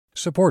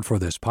Support for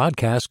this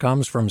podcast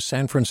comes from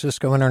San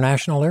Francisco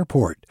International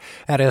Airport.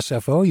 At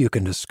SFO, you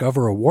can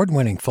discover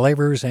award-winning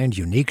flavors and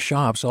unique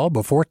shops all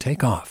before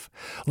takeoff.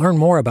 Learn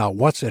more about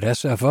what's at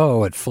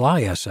SFO at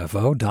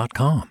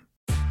flysfo.com.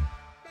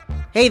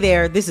 Hey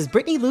there, this is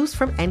Brittany Luce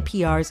from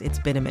NPR's It's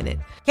Been a Minute.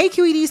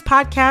 KQED's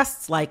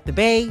podcasts like The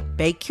Bay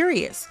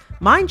Curious,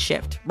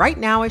 Mindshift, Right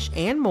Nowish,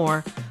 and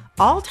more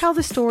all tell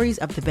the stories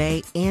of the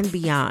Bay and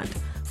beyond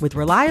with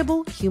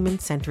reliable,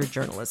 human-centered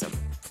journalism.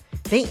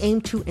 They aim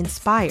to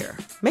inspire,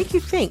 make you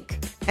think,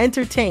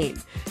 entertain,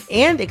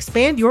 and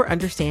expand your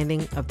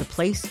understanding of the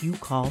place you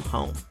call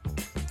home.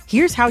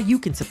 Here's how you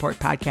can support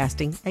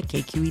podcasting at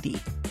KQED.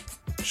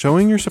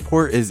 Showing your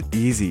support is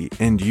easy,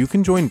 and you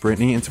can join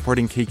Brittany in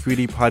supporting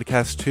KQED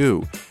Podcast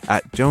too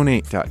at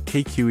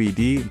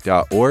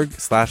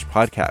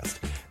donate.kqed.org/podcast.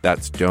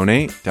 That's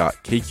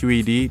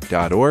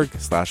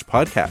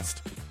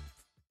donate.kqed.org/podcast.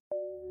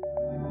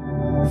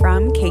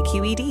 From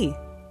KQED.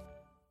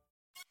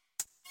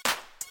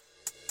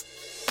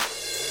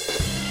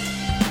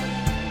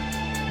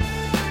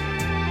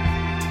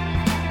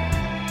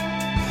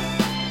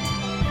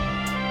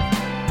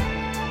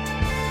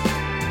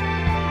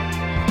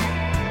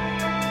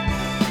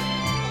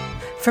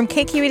 From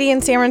KQED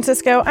in San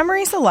Francisco, I'm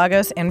Marisa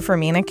Lagos in for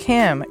Mina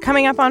Kim.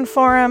 Coming up on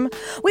Forum,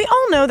 we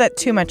all know that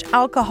too much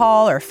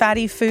alcohol or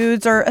fatty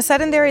foods or a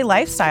sedentary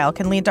lifestyle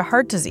can lead to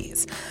heart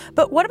disease.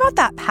 But what about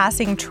that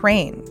passing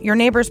train, your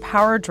neighbor's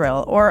power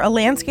drill, or a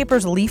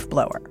landscaper's leaf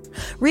blower?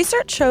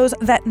 Research shows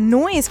that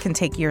noise can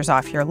take years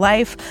off your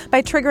life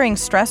by triggering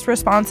stress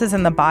responses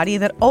in the body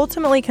that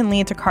ultimately can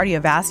lead to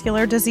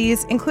cardiovascular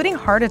disease, including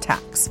heart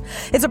attacks.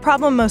 It's a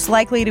problem most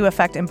likely to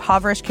affect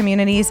impoverished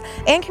communities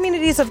and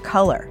communities of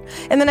color.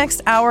 In the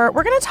next hour,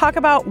 we're going to talk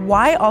about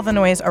why all the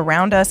noise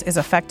around us is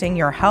affecting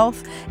your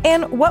health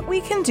and what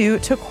we can do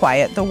to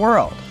quiet the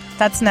world.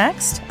 That's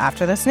next,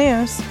 after this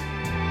news.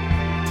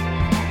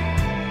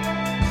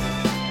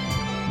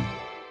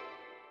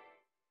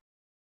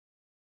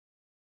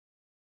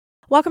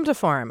 Welcome to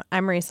Forum.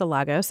 I'm Marisa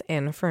Lagos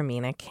in for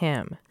Mina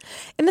Kim.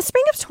 In the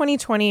spring of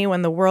 2020,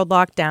 when the world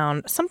locked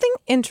down, something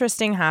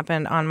interesting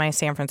happened on my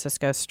San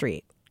Francisco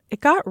street.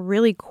 It got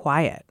really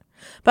quiet.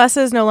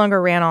 Buses no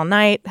longer ran all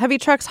night, heavy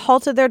trucks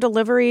halted their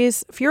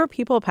deliveries, fewer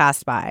people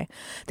passed by.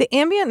 The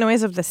ambient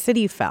noise of the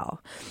city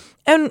fell.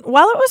 And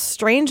while it was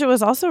strange, it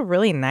was also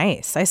really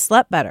nice. I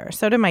slept better,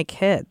 so did my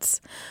kids.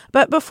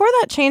 But before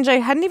that change, I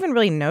hadn't even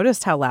really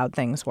noticed how loud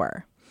things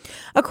were.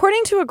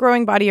 According to a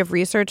growing body of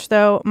research,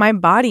 though, my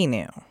body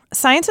knew.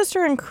 Scientists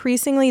are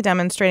increasingly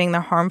demonstrating the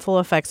harmful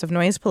effects of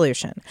noise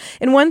pollution.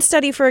 In one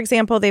study, for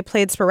example, they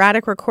played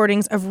sporadic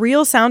recordings of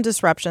real sound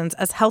disruptions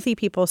as healthy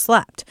people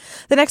slept.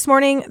 The next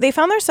morning, they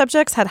found their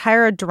subjects had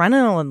higher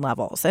adrenaline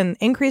levels and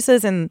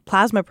increases in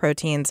plasma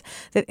proteins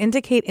that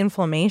indicate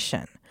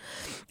inflammation.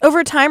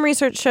 Over time,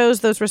 research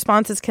shows those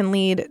responses can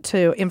lead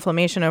to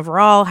inflammation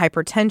overall,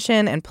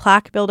 hypertension, and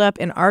plaque buildup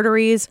in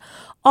arteries,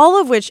 all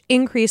of which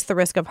increase the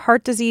risk of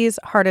heart disease,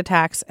 heart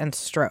attacks, and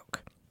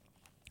stroke.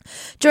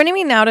 Joining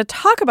me now to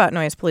talk about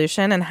noise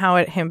pollution and how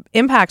it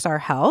impacts our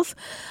health,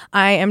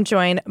 I am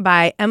joined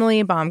by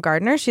Emily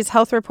Baumgaertner. She's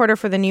health reporter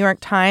for the New York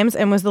Times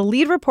and was the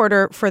lead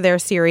reporter for their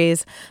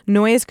series,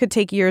 Noise Could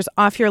Take Years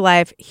Off Your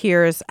Life,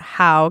 Here's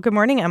How. Good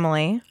morning,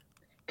 Emily.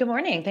 Good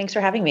morning. Thanks for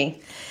having me.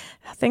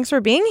 Thanks for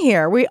being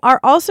here. We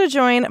are also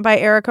joined by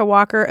Erica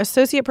Walker,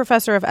 Associate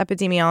Professor of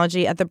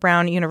Epidemiology at the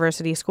Brown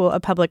University School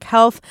of Public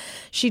Health.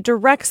 She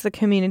directs the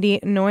Community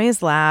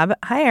Noise Lab.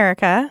 Hi,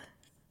 Erica.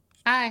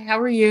 Hi, how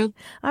are you?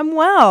 I'm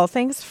well.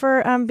 Thanks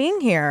for being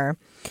here.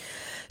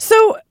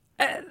 So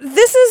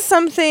this is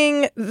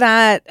something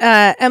that,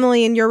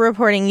 Emily, in your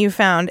reporting, you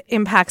found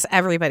impacts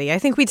everybody. I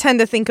think we tend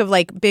to think of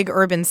like big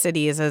urban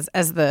cities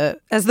as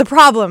the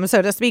problem,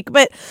 so to speak.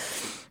 But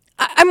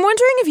I'm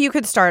wondering if you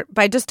could start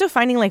by just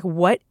defining like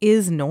what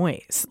is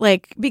noise?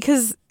 Like,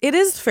 because it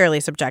is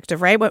fairly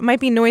subjective, right? What might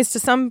be noise to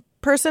some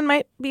person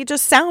might be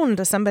just sound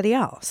to somebody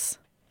else.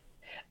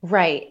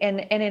 Right.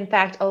 And in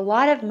fact, a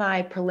lot of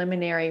my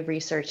preliminary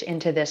research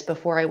into this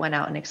before I went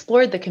out and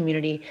explored the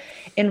community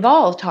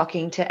involved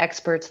talking to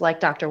experts like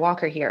Dr.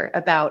 Walker here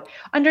about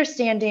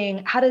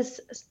understanding how do we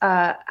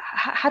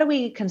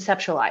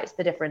conceptualize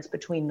the difference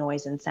between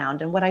noise and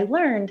sound. And what I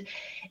learned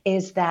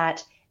is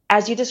that,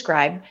 as you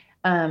described,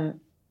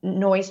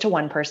 noise to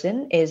one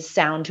person is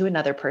sound to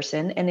another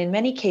person. And in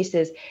many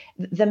cases,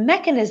 the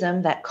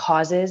mechanism that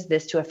causes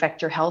this to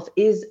affect your health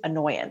is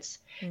annoyance.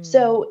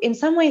 So in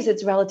some ways,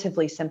 it's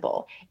relatively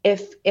simple.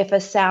 If a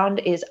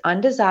sound is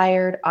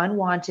undesired,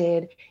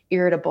 unwanted,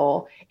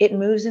 irritable, it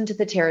moves into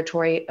the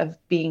territory of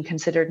being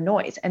considered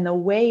noise. And the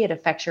way it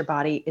affects your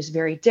body is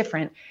very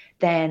different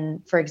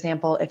than, for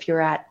example, if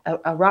you're at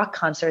a rock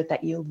concert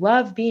that you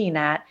love being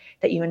at,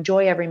 that you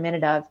enjoy every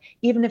minute of,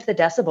 even if the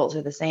decibels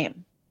are the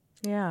same.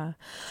 Yeah.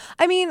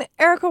 I mean,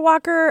 Erica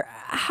Walker,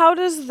 how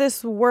does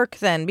this work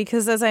then?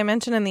 Because as I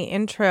mentioned in the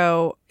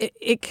intro,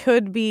 it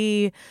could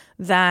be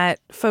that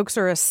folks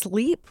are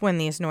asleep when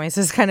these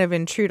noises kind of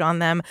intrude on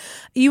them.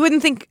 You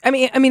wouldn't think, I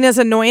mean, as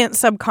annoyance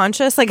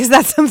subconscious, like, is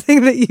that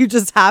something that you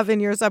just have in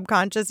your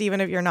subconscious,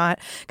 even if you're not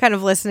kind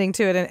of listening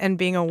to it and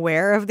being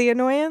aware of the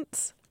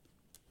annoyance?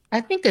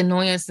 I think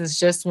annoyance is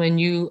just when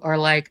you are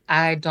like,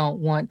 I don't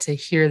want to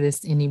hear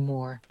this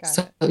anymore.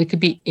 So it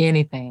could be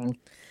anything.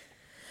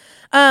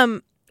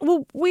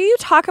 Well, will you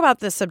talk about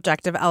this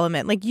subjective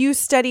element? Like, you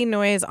study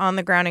noise on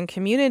the ground in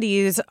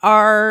communities.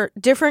 Are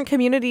different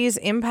communities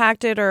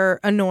impacted or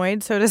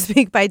annoyed, so to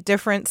speak, by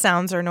different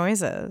sounds or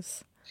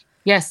noises?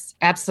 Yes,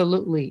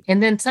 absolutely.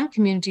 And then some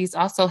communities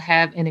also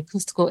have an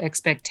acoustical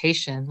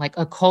expectation, like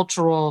a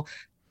cultural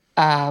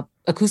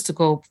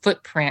acoustical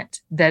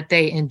footprint that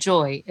they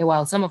enjoy. And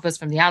while some of us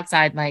from the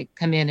outside might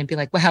come in and be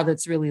like, wow,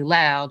 that's really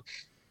loud.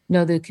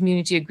 No, the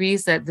community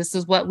agrees that this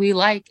is what we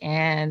like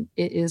and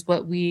it is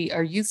what we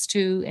are used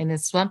to. And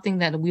it's something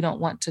that we don't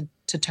want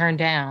to turn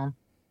down.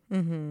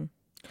 Mm-hmm.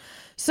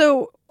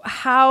 So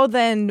how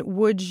then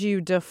would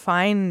you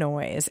define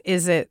noise?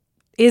 Is it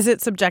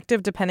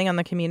subjective depending on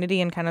the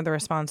community and kind of the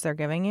response they're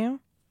giving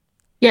you?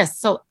 Yes.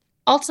 So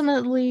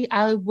ultimately,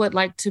 I would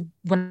like to,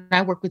 when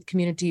I work with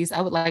communities,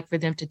 I would like for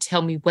them to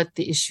tell me what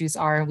the issues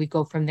are and we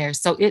go from there.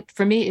 So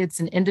for me,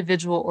 it's an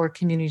individual or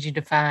community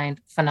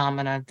defined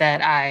phenomena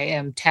that I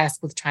am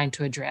tasked with trying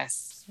to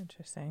address.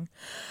 Interesting.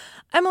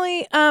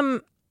 Emily,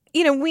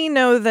 we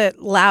know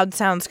that loud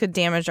sounds could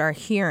damage our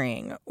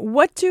hearing.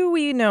 What do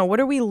we know? What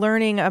are we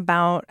learning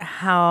about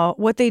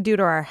what they do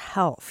to our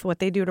health, what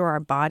they do to our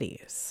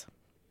bodies?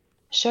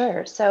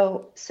 Sure.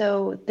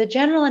 So the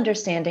general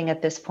understanding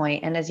at this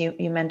point, and as you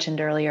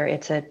mentioned earlier,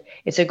 it's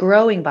a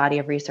growing body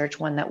of research,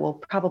 one that will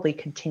probably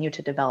continue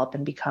to develop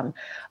and become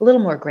a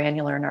little more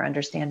granular in our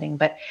understanding.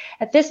 But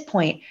at this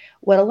point,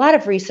 what a lot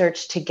of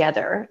research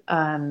together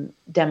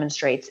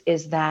demonstrates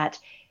is that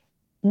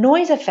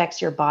noise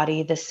affects your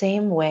body the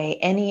same way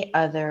any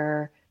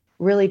other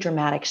really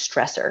dramatic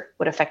stressor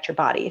would affect your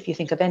body if you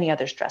think of any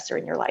other stressor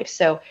in your life.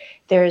 So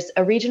there's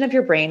a region of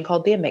your brain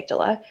called the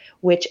amygdala,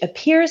 which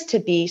appears to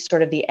be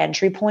sort of the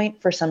entry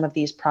point for some of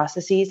these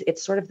processes.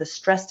 It's sort of the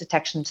stress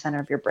detection center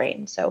of your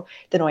brain. So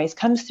the noise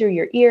comes through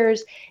your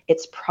ears,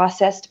 it's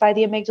processed by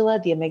the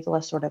amygdala. The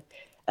amygdala sort of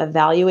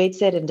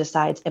evaluates it and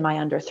decides, am I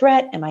under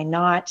threat? Am I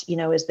not?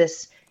 Is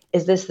this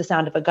the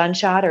sound of a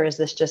gunshot, or is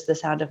this just the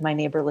sound of my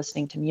neighbor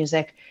listening to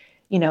music?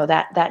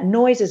 That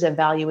noise is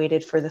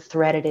evaluated for the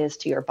threat it is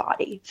to your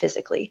body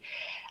physically.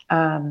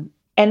 And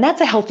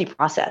that's a healthy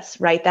process,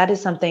 right? That is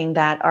something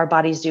that our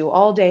bodies do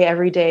all day,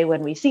 every day,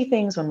 when we see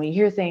things, when we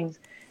hear things,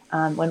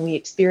 when we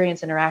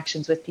experience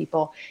interactions with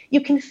people.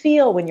 You can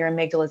feel when your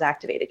amygdala is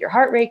activated. Your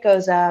heart rate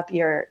goes up.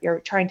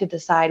 You're trying to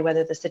decide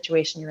whether the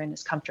situation you're in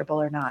is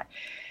comfortable or not.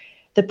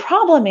 The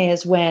problem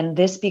is when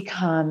this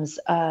becomes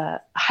a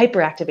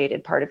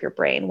hyperactivated part of your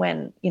brain,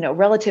 when,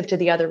 relative to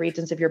the other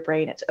regions of your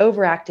brain, it's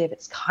overactive,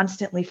 it's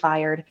constantly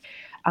fired.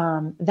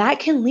 That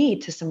can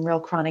lead to some real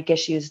chronic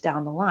issues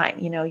down the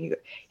line. You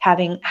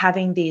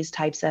having these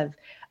types of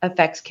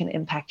effects can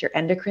impact your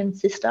endocrine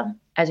system.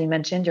 As you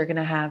mentioned, you're going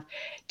to have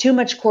too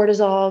much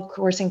cortisol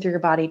coursing through your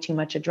body, too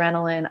much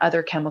adrenaline,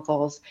 other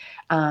chemicals.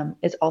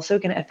 It's also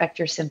going to affect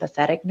your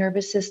sympathetic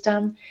nervous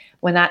system.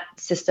 When that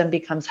system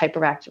becomes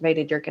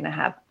hyperactivated, you're going to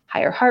have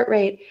higher heart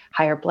rate,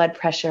 higher blood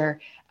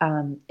pressure.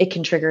 It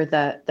can trigger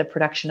the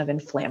production of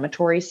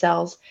inflammatory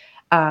cells.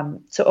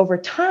 So over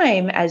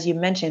time, as you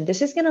mentioned,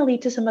 this is going to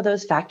lead to some of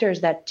those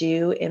factors that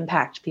do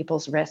impact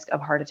people's risk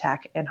of heart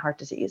attack and heart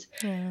disease.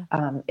 Yeah.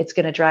 It's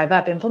going to drive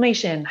up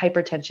inflammation,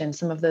 hypertension,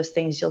 some of those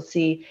things you'll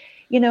see,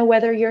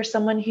 whether you're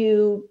someone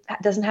who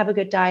doesn't have a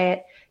good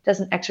diet,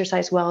 doesn't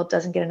exercise well,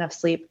 doesn't get enough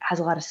sleep, has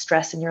a lot of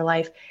stress in your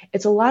life.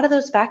 It's a lot of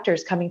those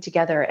factors coming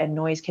together, and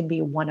noise can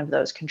be one of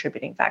those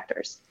contributing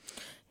factors.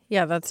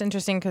 Yeah, that's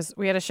interesting because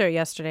we had a show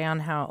yesterday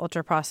on how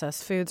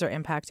ultra-processed foods are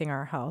impacting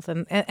our health.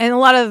 And a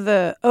lot of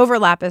the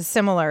overlap is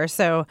similar.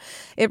 So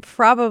it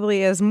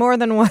probably is more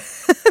than one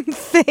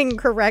thing,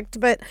 correct?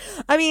 But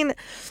I mean,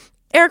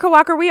 Erica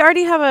Walker, we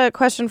already have a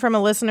question from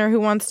a listener who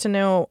wants to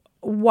know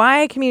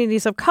why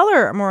communities of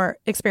color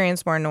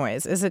experience more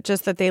noise. Is it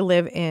just that they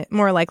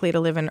more likely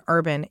to live in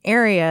urban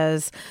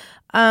areas?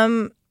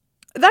 That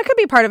could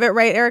be part of it,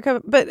 right,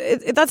 Erica? But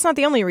that's not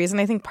the only reason.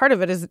 I think part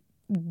of it is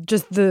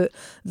just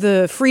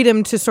the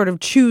freedom to sort of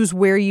choose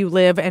where you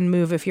live and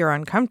move if you're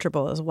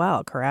uncomfortable as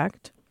well,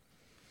 correct?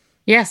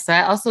 Yes,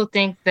 I also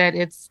think that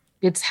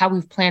it's how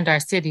we've planned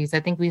our cities. I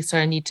think we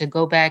sort of need to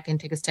go back and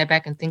take a step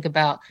back and think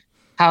about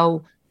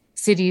how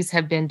cities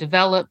have been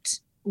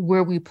developed,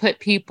 where we put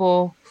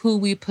people, who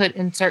we put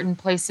in certain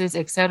places,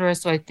 et cetera.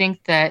 So I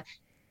think that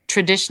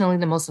traditionally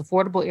the most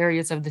affordable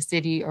areas of the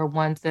city are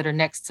ones that are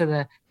next to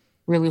the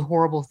really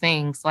horrible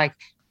things, like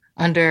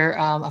under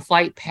a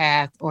flight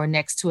path or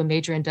next to a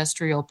major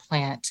industrial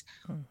plant,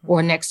 mm-hmm.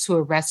 or next to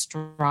a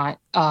restaurant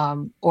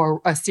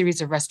or a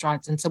series of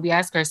restaurants. And so we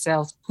ask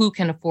ourselves, who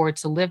can afford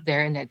to live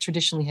there? And that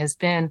traditionally has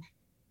been,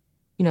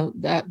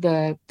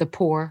 the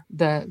poor,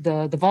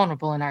 the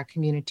vulnerable in our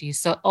communities.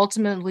 So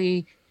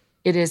ultimately,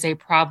 it is a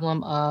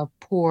problem of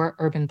poor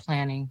urban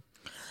planning.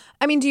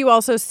 I mean, do you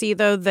also see,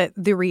 though, that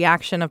the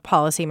reaction of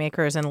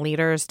policymakers and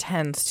leaders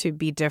tends to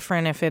be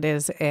different if it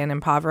is an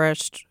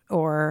impoverished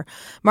or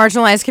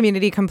marginalized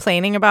community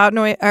complaining about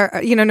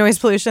noise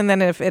pollution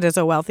than if it is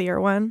a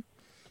wealthier one?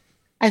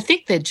 I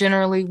think that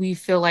generally we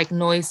feel like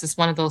noise is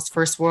one of those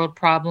first world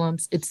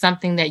problems. It's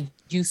something that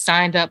you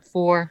signed up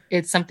for.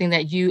 It's something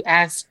that you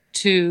asked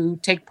to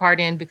take part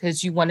in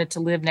because you wanted to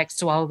live next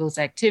to all of those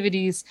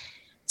activities.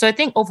 So I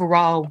think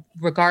overall,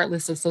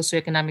 regardless of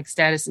socioeconomic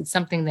status, it's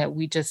something that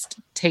we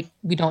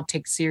don't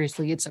take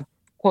seriously. It's a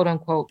quote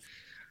unquote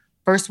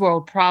first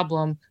world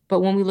problem. But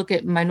when we look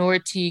at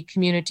minority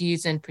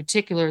communities in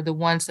particular, the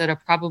ones that are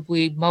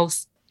probably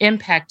most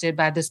impacted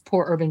by this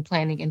poor urban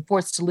planning and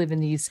forced to live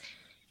in these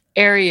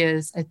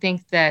areas, I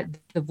think that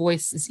the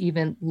voice is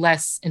even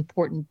less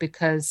important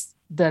because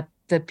the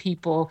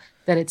people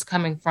that it's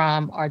coming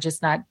from are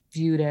just not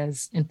viewed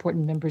as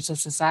important members of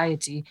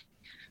society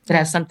that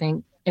have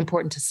something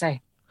important to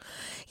say.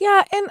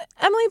 Yeah. And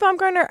Emily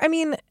Baumgaertner, I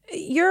mean,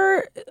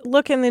 your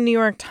look in the New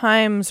York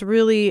Times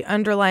really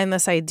underlined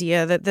this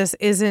idea that this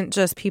isn't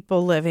just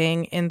people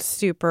living in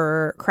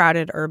super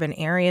crowded urban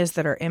areas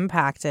that are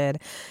impacted.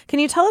 Can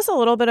you tell us a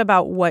little bit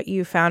about what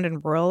you found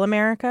in rural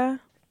America?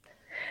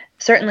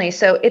 Certainly.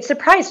 So it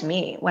surprised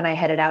me when I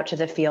headed out to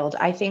the field.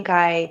 I think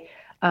I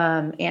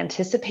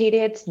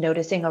anticipated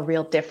noticing a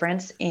real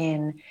difference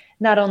in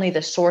not only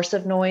the source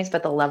of noise,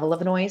 but the level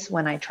of noise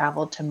when I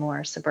traveled to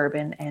more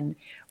suburban and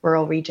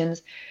rural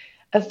regions.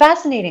 A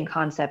fascinating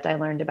concept I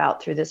learned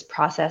about through this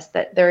process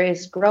that there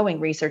is growing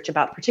research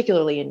about,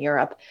 particularly in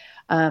Europe,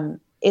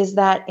 is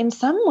that in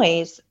some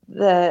ways,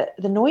 the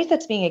noise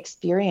that's being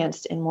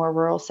experienced in more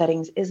rural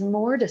settings is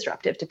more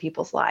disruptive to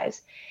people's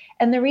lives.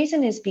 And the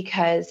reason is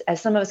because,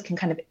 as some of us can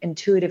kind of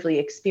intuitively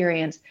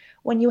experience,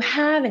 when you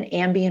have an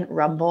ambient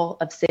rumble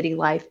of city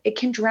life, it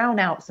can drown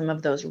out some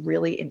of those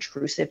really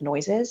intrusive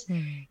noises.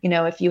 You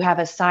know, if you have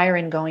a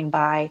siren going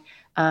by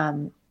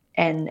and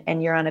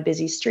you're on a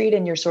busy street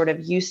and you're sort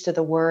of used to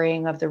the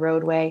whirring of the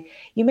roadway,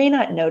 you may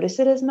not notice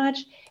it as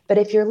much. But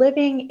if you're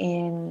living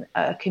in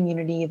a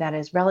community that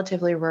is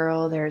relatively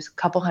rural, there's a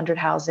couple hundred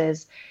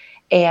houses,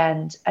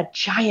 and a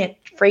giant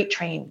freight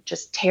train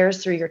just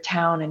tears through your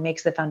town and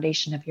makes the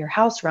foundation of your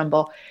house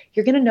rumble,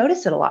 you're going to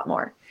notice it a lot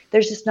more.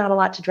 There's just not a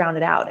lot to drown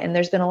it out. And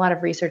there's been a lot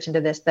of research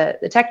into this.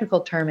 The technical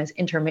term is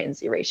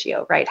intermittency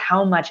ratio, right?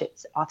 How much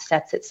it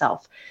offsets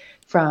itself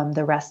from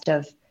the rest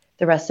of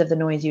the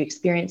noise you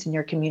experience in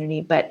your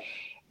community. But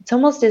it's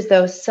almost as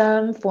though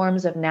some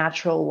forms of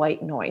natural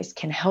white noise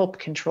can help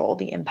control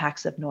the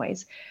impacts of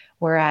noise,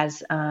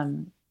 whereas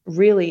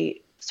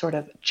really sort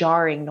of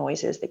jarring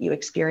noises that you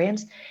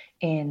experience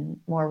in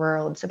more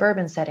rural and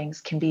suburban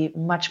settings can be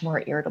much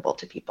more irritable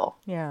to people.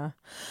 Yeah.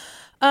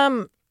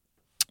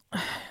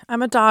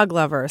 I'm a dog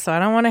lover, so I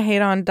don't want to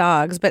hate on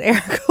dogs, but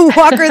Erica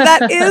Walker,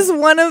 that is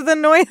one of the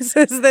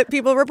noises that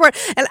people report.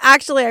 And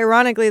actually,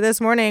 ironically, this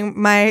morning,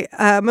 my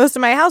most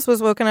of my house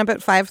was woken up at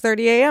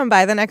 5:30 a.m.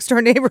 by the next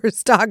door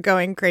neighbor's dog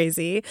going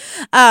crazy.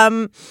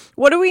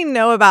 What do we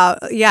know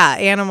about,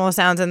 animal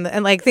sounds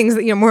and like things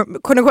that, more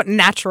quote unquote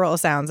natural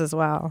sounds as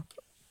well?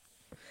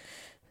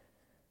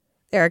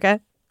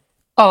 Erica?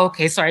 Oh,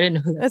 okay. Sorry, I didn't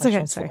know who that That's question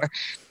okay. Sorry. was for.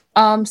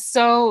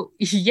 So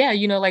yeah,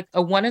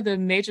 one of the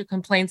major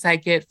complaints I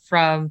get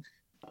from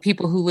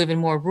people who live in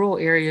more rural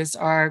areas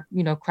are,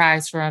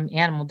 cries from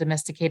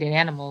domesticated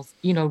animals,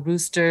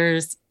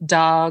 roosters,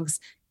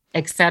 dogs,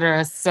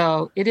 etc.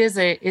 So it is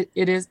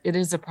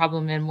a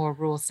problem in more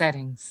rural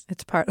settings.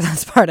 That's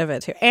part of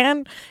it too.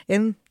 And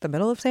in the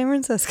middle of San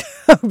Francisco,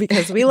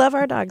 because we love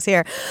our dogs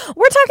here.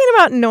 We're talking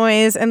about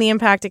noise and the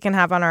impact it can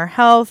have on our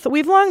health.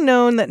 We've long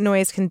known that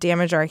noise can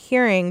damage our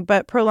hearing,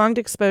 but prolonged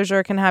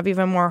exposure can have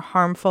even more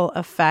harmful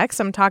effects.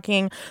 I'm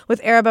talking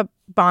with Emily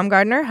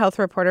Baumgaertner, health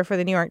reporter for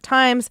the New York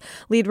Times,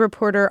 lead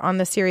reporter on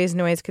the series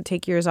Noise Could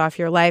Take Years Off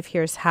Your Life,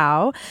 Here's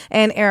How,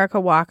 and Erica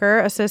Walker,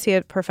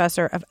 associate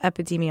professor of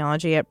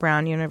epidemiology at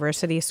Brown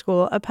University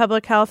School of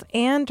Public Health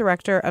and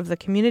director of the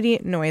Community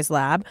Noise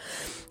Lab.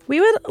 We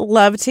would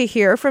love to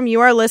hear from you,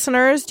 our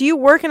listeners. Do you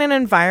work in an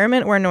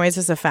environment where noise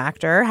is a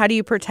factor? How do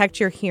you protect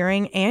your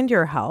hearing and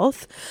your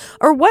health?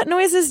 Or what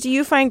noises do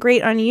you find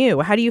great on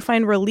you? How do you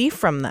find relief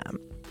from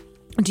them?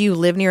 Do you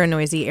live near a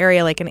noisy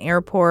area like an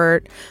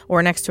airport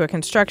or next to a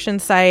construction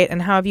site?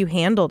 And how have you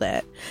handled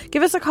it?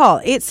 Give us a call,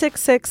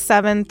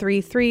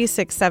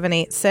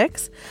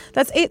 866-733-6786.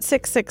 That's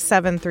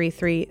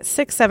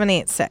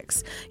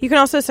 866-733-6786. You can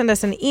also send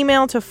us an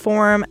email to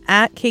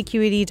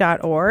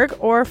forum@kqed.org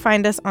or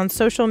find us on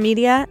social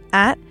media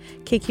at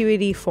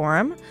KQED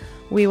Forum.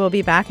 We will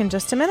be back in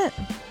just a minute.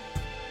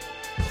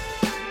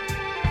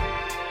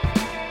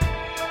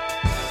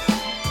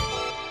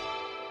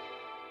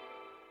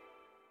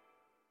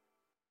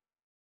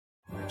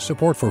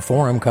 Support for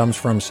Forum comes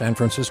from San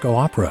Francisco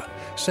Opera.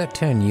 Set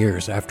 10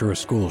 years after a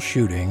school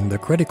shooting, the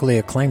critically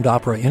acclaimed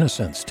opera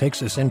Innocence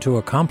takes us into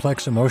a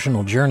complex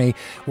emotional journey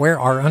where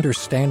our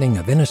understanding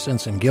of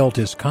innocence and guilt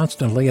is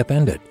constantly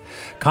upended.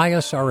 Kaya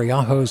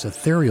Sariaho's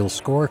ethereal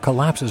score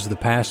collapses the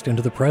past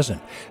into the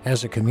present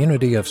as a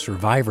community of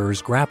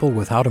survivors grapple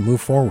with how to move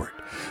forward.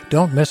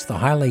 Don't miss the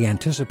highly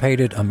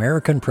anticipated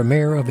American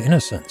premiere of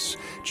Innocence,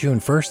 June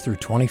 1st through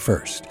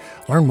 21st.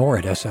 Learn more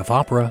at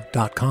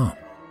sfopera.com.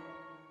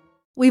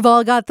 We've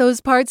all got those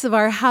parts of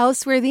our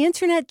house where the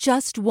internet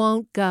just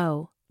won't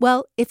go.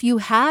 Well, if you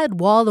had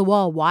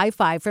wall-to-wall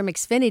Wi-Fi from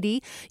Xfinity,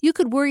 you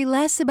could worry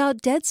less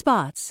about dead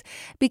spots.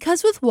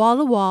 Because with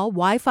wall-to-wall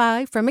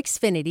Wi-Fi from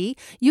Xfinity,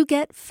 you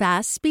get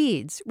fast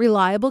speeds,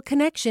 reliable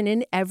connection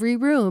in every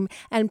room,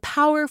 and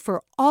power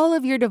for all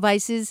of your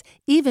devices,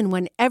 even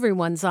when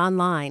everyone's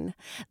online.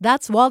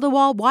 That's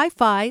wall-to-wall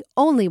Wi-Fi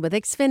only with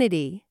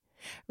Xfinity.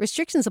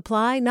 Restrictions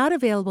apply, not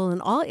available in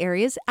all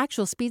areas.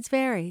 Actual speeds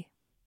vary.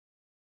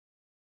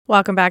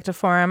 Welcome back to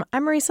Forum.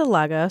 I'm Marisa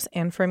Lagos,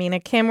 and for Mina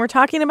Kim, we're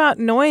talking about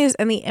noise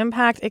and the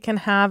impact it can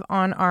have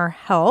on our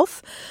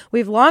health.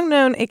 We've long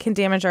known it can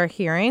damage our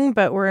hearing,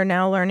 but we're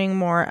now learning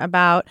more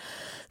about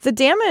the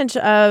damage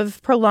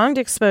of prolonged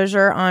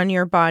exposure on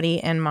your body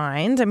and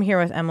mind. I'm here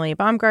with Emily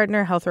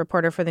Baumgaertner, health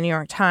reporter for the New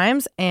York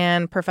Times,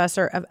 and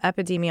professor of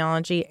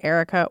epidemiology,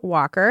 Erica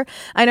Walker.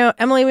 I know,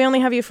 Emily, we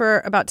only have you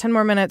for about 10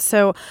 more minutes,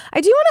 so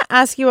I do want to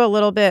ask you a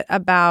little bit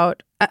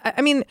about,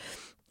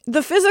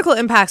 the physical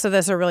impacts of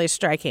this are really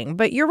striking,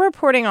 but your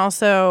reporting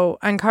also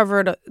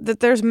uncovered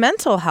that there's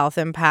mental health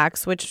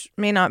impacts, which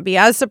may not be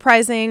as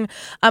surprising.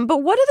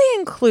 But what do they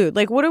include?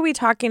 Like, what are we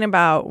talking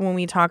about when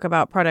we talk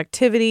about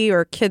productivity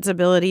or kids'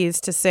 abilities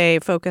to, say,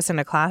 focus in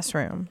a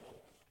classroom?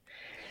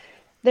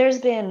 There's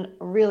been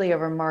really a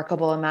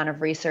remarkable amount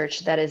of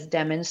research that has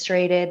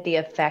demonstrated the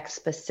effects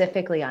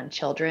specifically on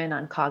children,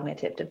 on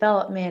cognitive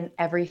development,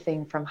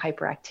 everything from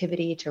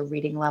hyperactivity to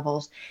reading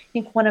levels. I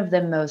think one of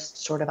the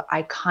most sort of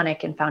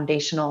iconic and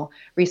foundational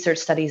research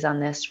studies on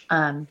this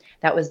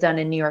that was done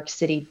in New York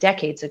City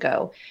decades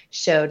ago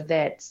showed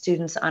that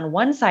students on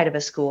one side of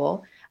a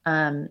school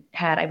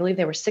had, I believe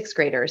they were sixth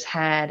graders,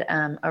 had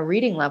a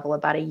reading level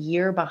about a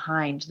year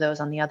behind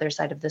those on the other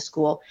side of the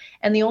school.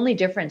 And the only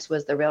difference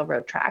was the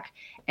railroad track.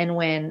 And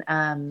when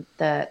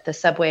the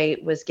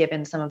subway was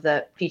given some of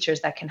the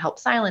features that can help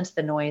silence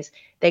the noise,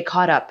 they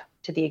caught up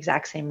to the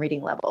exact same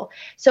reading level.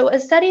 So a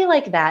study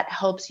like that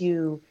helps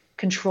you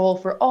control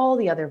for all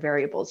the other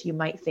variables you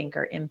might think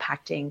are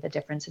impacting the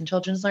difference in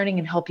children's learning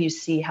and help you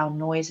see how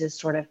noise is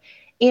sort of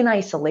in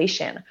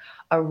isolation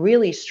a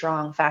really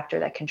strong factor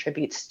that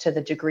contributes to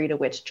the degree to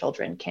which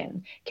children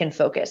can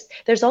focus.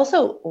 There's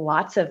also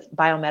lots of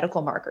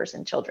biomedical markers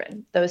in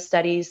children. Those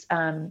studies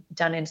done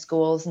in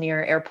schools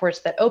near airports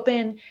that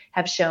open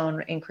have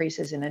shown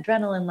increases in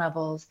adrenaline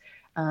levels,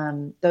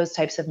 those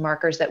types of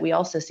markers that we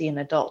also see in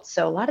adults.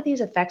 So a lot of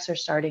these effects are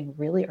starting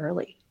really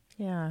early.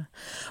 Yeah.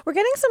 We're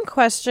getting some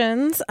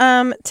questions.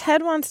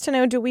 Ted wants to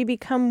know, do we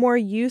become more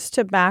used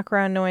to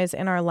background noise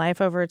in our life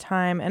over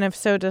time? And if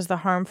so, does the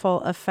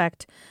harmful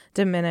effect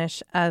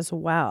diminish as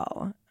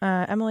well?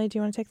 Emily, do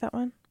you want to take that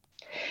one?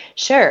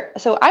 Sure.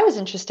 So I was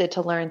interested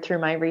to learn through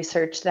my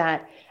research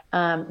that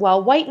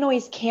while white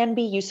noise can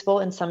be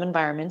useful in some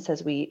environments,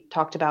 as we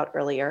talked about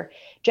earlier,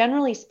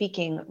 generally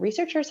speaking,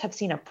 researchers have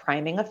seen a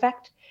priming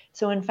effect.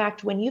 So in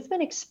fact, when you've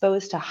been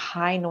exposed to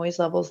high noise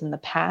levels in the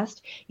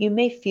past, you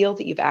may feel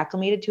that you've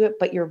acclimated to it,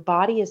 but your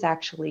body is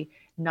actually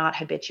not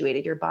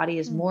habituated. Your body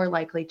is more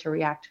likely to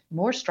react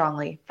more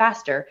strongly,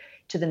 faster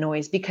to the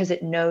noise because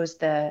it knows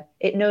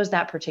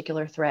that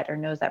particular threat or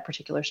knows that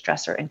particular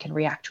stressor and can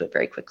react to it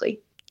very quickly.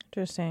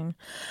 Interesting.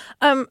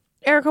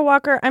 Erica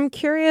Walker, I'm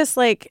curious,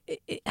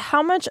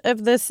 how much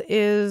of this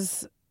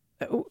is,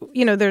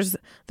 there's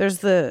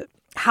the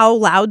how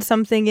loud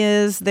something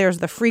is, there's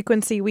the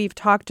frequency we've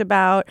talked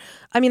about.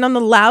 I mean, on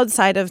the loud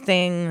side of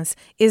things,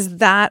 is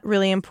that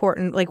really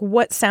important? Like,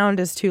 what sound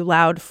is too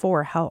loud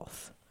for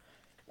health?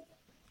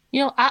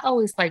 I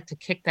always like to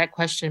kick that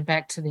question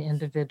back to the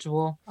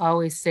individual. I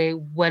always say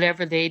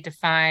whatever they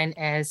define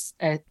as,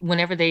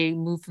 whenever they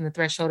move from the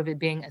threshold of it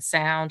being a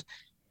sound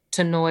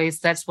to noise,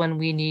 that's when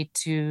we need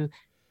to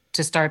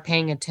start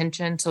paying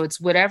attention. So it's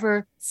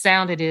whatever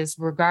sound it is,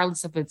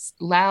 regardless of its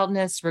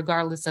loudness,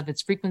 regardless of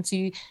its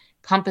frequency,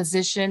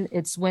 composition,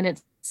 it's when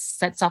it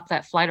sets off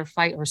that flight or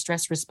fight or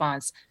stress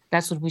response.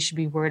 That's what we should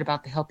be worried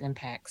about, the health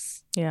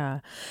impacts.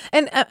 Yeah.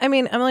 And I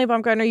mean, Emily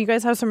Baumgaertner, you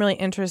guys have some really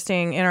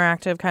interesting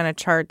interactive kind of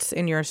charts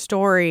in your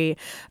story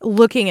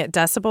looking at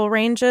decibel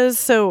ranges.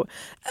 So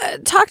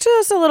talk to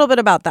us a little bit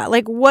about that.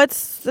 Like,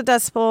 what's the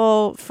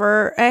decibel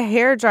for a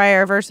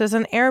hairdryer versus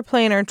an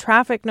airplane or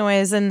traffic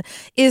noise? And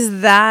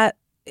is that,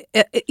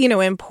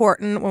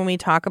 important when we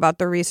talk about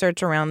the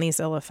research around these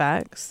ill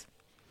effects?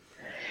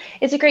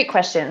 It's a great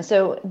question.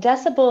 So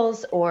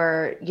decibels,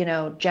 or,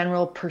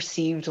 general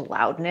perceived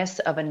loudness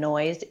of a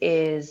noise,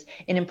 is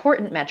an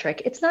important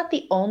metric. It's not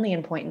the only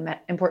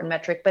important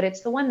metric, but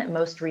it's the one that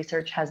most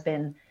research has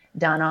been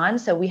done on.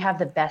 So we have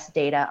the best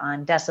data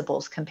on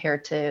decibels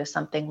compared to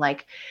something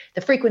like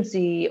the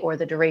frequency or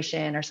the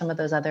duration or some of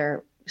those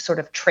other sort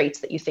of traits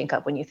that you think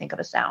of when you think of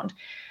a sound.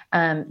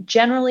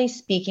 Generally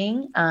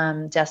speaking,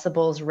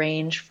 decibels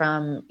range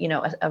from,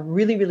 a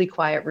really, really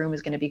quiet room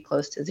is going to be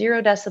close to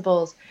 0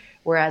 decibels,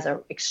 whereas an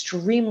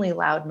extremely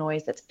loud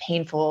noise that's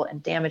painful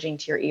and damaging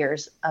to your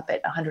ears up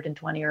at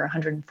 120 or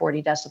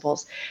 140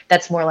 decibels,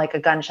 that's more like a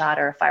gunshot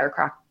or a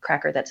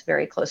firecracker that's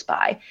very close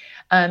by.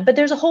 But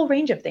there's a whole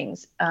range of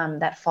things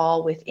that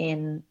fall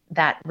within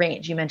that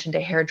range. You mentioned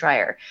a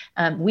hairdryer.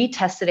 We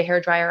tested a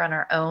hairdryer on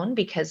our own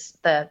because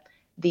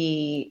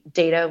the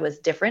data was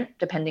different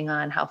depending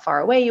on how far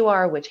away you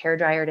are, which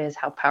hairdryer it is,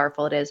 how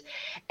powerful it is.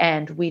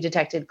 And we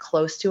detected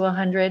close to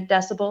 100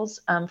 decibels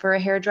for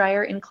a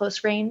hairdryer in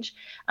close range.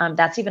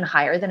 That's even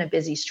higher than a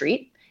busy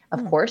street,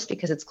 of course,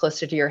 because it's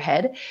closer to your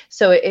head.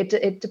 So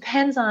it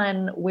depends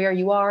on where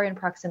you are in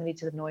proximity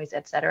to the noise,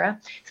 et cetera.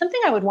 Something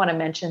I would want to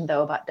mention,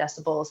 though, about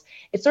decibels,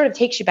 it sort of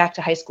takes you back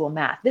to high school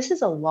math. This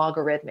is a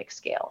logarithmic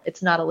scale.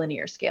 It's not a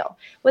linear scale.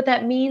 What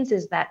that means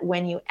is that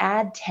when you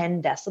add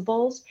 10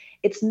 decibels,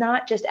 it's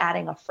not just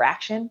adding a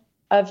fraction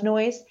of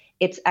noise.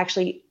 It's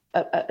actually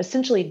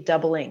essentially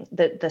doubling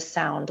the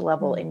sound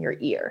level in your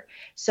ear.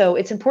 So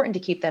it's important to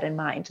keep that in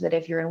mind, that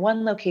if you're in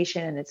one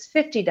location and it's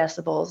 50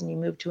 decibels and you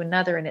move to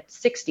another and it's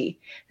 60,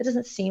 that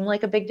doesn't seem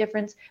like a big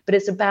difference, but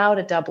it's about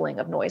a doubling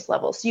of noise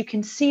levels. So you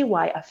can see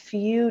why a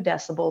few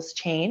decibels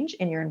change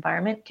in your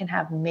environment can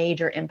have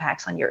major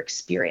impacts on your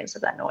experience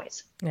of that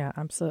noise. Yeah,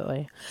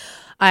 absolutely.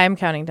 I am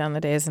counting down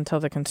the days until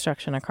the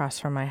construction across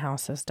from my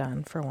house is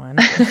done, for one.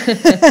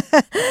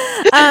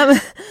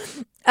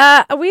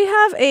 We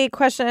have a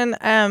question,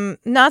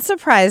 not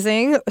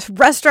surprising.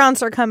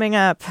 Restaurants are coming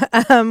up.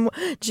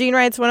 Jean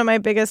writes, one of my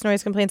biggest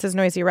noise complaints is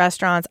noisy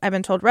restaurants. I've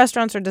been told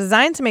restaurants are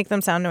designed to make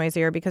them sound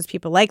noisier because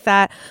people like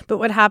that. But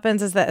what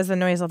happens is that as the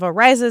noise level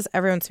rises,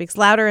 everyone speaks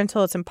louder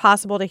until it's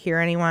impossible to hear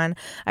anyone.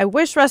 I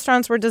wish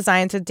restaurants were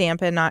designed to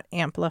dampen, not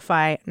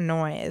amplify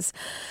noise.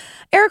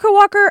 Erica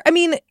Walker,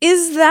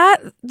 is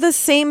that the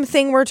same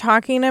thing we're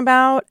talking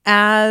about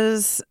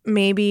as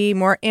maybe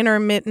more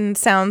intermittent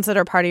sounds that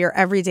are part of your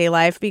everyday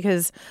life?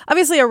 Because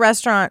obviously a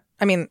restaurant,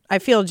 I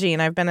feel Jean,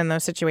 I've been in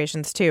those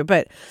situations too,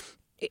 but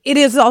it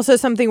is also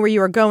something where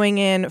you are going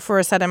in for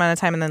a set amount of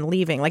time and then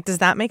leaving. Does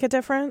that make a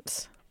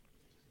difference?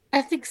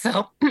 I think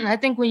so. I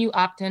think when you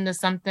opt into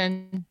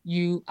something,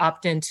 you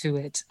opt into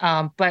it.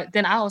 But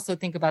then I also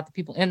think about the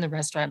people in the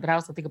restaurant, but I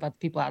also think about the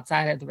people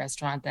outside of the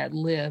restaurant that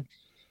live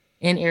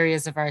in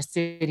areas of our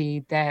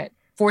city that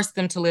force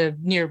them to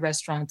live near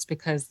restaurants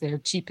because they're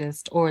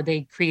cheapest, or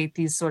they create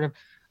these sort of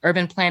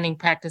urban planning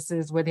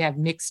practices where they have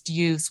mixed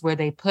use, where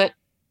they put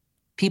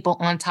people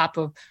on top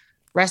of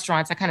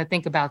restaurants. I kind of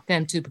think about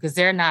them too, because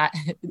they're not,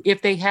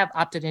 if they have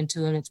opted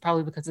into it, it's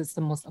probably because it's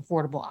the most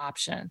affordable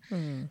option.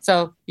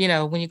 So,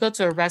 when you go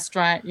to a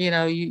restaurant, you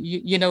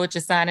know what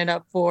you're signing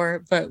up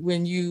for, but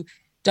when you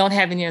don't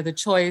have any other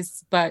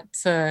choice but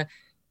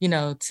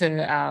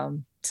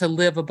to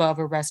live above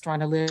a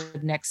restaurant or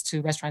live next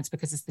to restaurants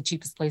because it's the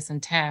cheapest place in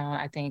town,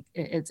 I think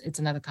it's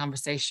another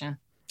conversation.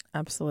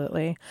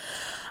 Absolutely.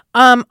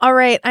 All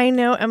right. I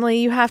know, Emily,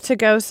 you have to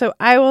go, so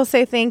I will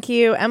say thank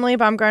you. Emily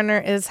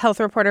Baumgaertner is health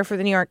reporter for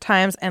the New York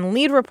Times and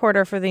lead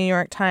reporter for the New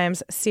York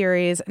Times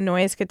series,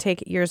 Noise Could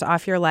Take Years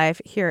Off Your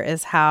Life. Here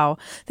is how.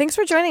 Thanks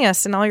for joining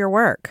us and all your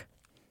work.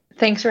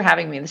 Thanks for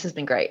having me. This has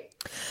been great.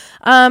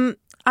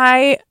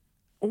 I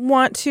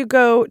want to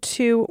go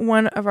to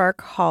one of our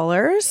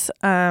callers,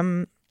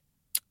 and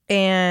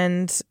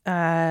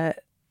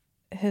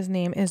his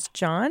name is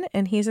John,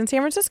 and he's in San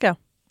Francisco.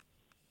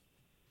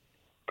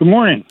 Good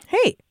morning.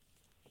 Hey,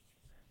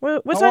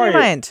 what's on your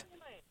mind?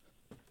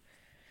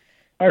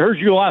 I heard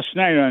you last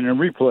night on a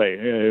replay.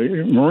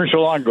 Marisa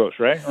Lagos,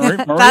 right?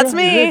 That's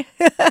me.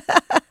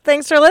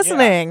 Thanks for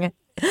listening.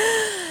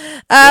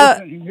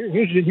 Yeah.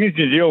 Here's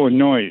the deal with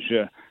noise.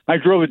 I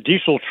drove a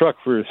diesel truck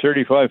for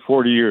 35,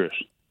 40 years.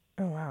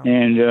 Oh, wow.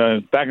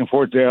 And back and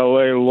forth to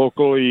L.A.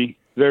 locally.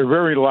 They're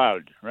very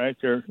loud, right?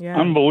 They're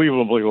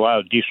unbelievably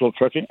loud, diesel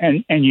trucks.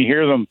 And you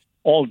hear them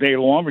all day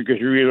long because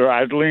you're either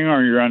idling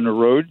or you're on the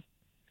road.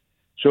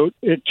 So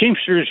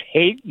Teamsters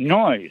hate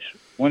noise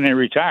when they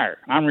retire.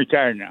 I'm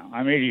retired now.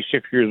 I'm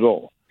 86 years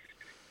old.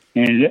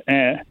 And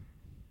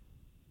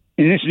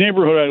in this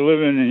neighborhood I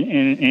live in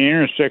an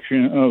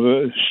intersection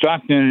of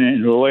Stockton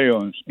and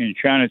Vallejo in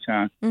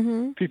Chinatown,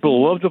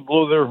 people love to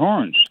blow their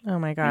horns. Oh,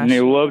 my gosh. And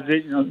they love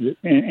it.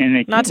 And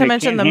they not to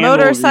mention the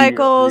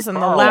motorcycles and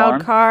the loud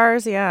alarm.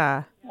 Cars.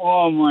 Yeah.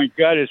 Oh, my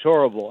God, it's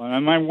horrible.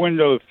 And my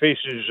window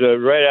faces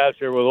right out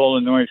there with all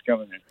the noise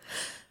coming in.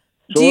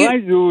 So what I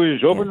do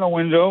is open the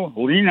window,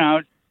 lean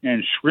out,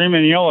 and scream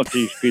and yell at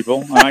these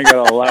people. And I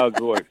got a loud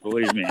voice,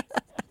 believe me.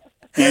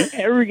 And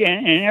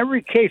in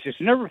every case, it's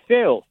never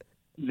failed.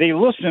 They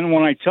listen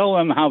when I tell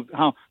them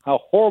how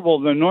horrible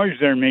the noise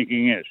they're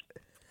making is.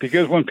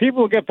 Because when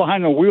people get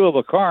behind the wheel of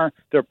a car,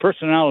 their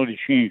personality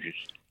changes.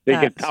 They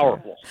get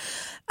powerful.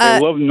 They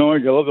love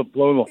noise. They love to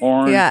blow the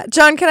horn. Yeah.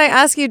 John, can I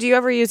ask you, do you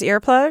ever use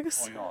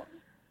earplugs? Oh, no.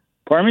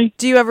 Pardon me?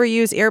 Do you ever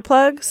use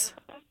earplugs?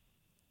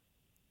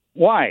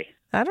 Why?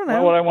 I don't know.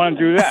 Why would I want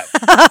to do that?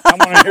 I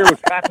want to hear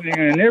what's happening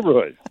in the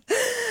neighborhood.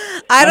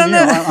 I don't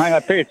know. I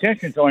pay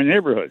attention to my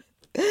neighborhood.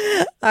 All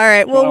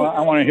right. Well,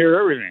 I want to hear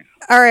everything.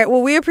 All right.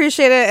 Well, we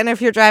appreciate it. And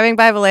if you're driving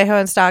by Vallejo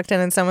and Stockton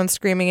and someone's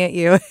screaming at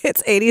you,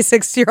 it's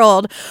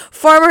 86-year-old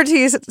former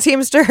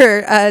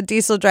Teamster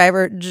diesel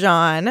driver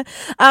John.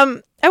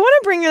 I want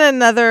to bring in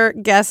another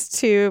guest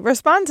to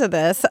respond to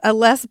this.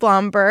 Les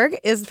Blomberg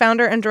is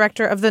founder and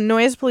director of the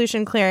Noise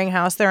Pollution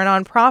Clearinghouse. They're a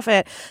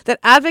nonprofit that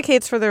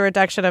advocates for the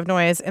reduction of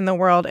noise in the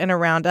world and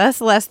around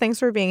us. Les, thanks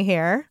for being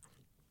here.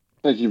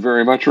 Thank you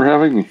very much for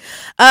having me.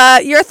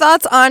 Your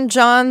thoughts on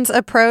John's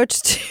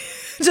approach to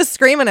just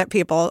screaming at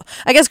people,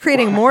 I guess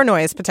creating more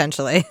noise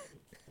potentially.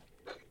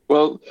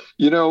 Well,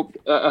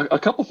 a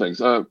couple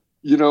things.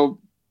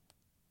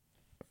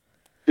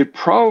 It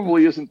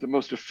probably isn't the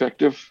most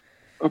effective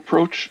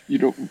approach.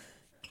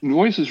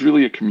 Noise is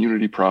really a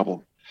community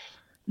problem.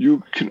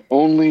 You can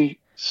only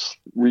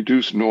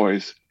reduce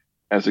noise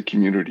as a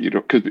community,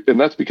 and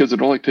that's because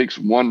it only takes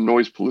one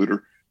noise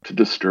polluter to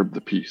disturb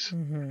the peace.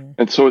 Mm-hmm.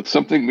 And so it's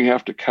something we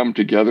have to come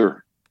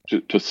together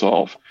to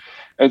solve.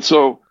 And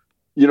so,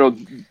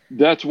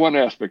 that's one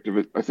aspect of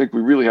it. I think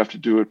we really have to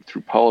do it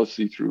through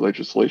policy, through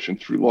legislation,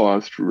 through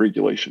laws, through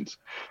regulations.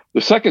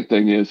 The second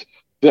thing is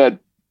that,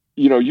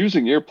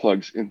 using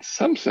earplugs in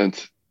some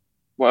sense,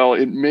 while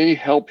it may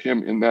help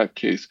him in that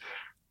case,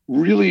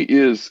 really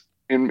is,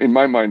 in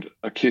my mind,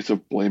 a case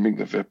of blaming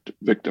the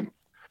victim.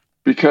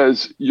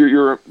 Because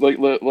you're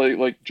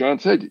like John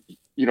said,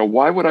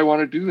 why would I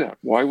want to do that?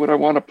 Why would I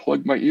want to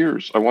plug my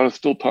ears? I want to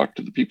still talk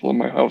to the people in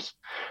my house.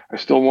 I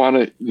still want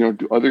to,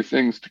 do other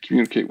things to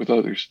communicate with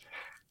others,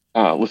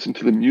 listen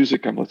to the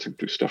music I'm listening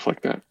to, stuff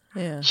like that.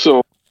 Yeah.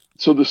 So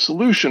the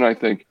solution, I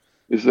think,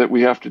 is that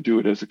we have to do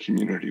it as a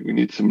community. We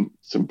need some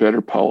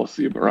better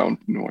policy around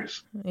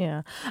noise.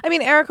 Yeah. I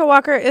mean, Erica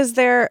Walker, is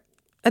there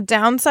a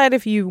downside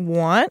if you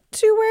want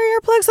to wear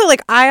earplugs? So,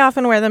 I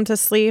often wear them to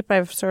sleep.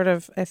 I've sort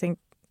of, I think,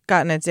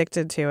 gotten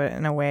addicted to it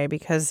in a way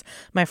because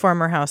my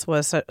former house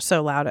was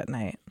so loud at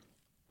night.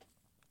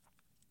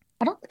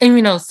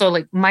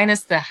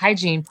 Minus the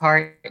hygiene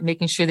part,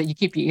 making sure that you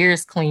keep your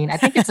ears clean, I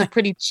think it's a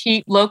pretty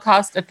cheap, low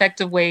cost,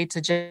 effective way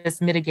to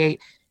just mitigate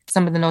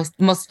some of the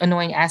most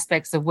annoying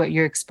aspects of what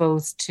you're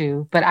exposed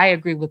to. But I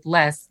agree with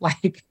Les,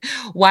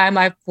 why am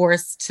I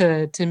forced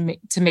to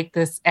make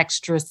this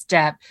extra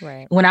step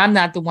when I'm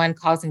not the one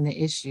causing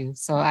the issue?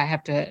 So I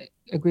have to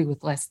agree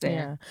with Les there.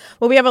 Yeah.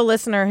 Well, we have a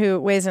listener who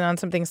weighs in on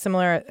something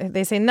similar.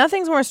 They say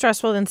nothing's more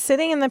stressful than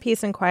sitting in the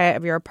peace and quiet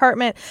of your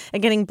apartment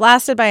and getting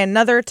blasted by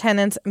another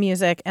tenant's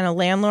music and a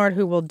landlord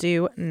who will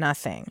do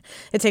nothing.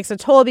 It takes a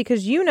toll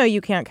because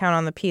you can't count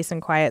on the peace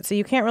and quiet, so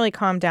you can't really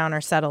calm down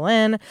or settle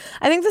in.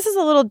 I think this is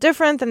a little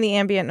different than the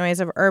ambient noise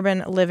of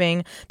urban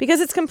living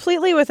because it's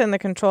completely within the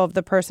control of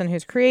the person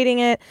who's creating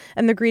it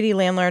and the greedy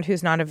landlord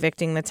who's not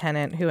evicting the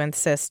tenant who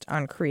insists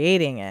on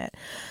creating it.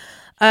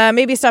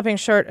 Maybe stopping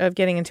short of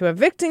getting into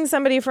evicting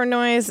somebody for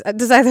noise.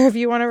 Does either of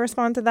you want to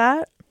respond to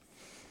that?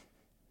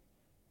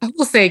 I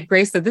will say,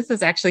 Grace, that this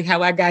is actually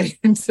how I got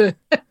into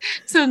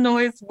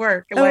noise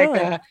work.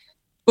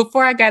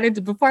 Before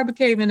I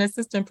became an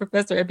assistant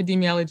professor of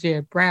epidemiology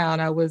at Brown,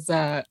 I was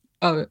a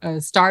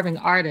starving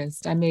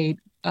artist. I made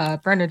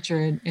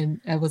furniture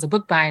and I was a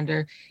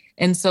bookbinder.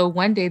 And so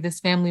one day this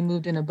family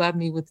moved in above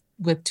me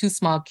with two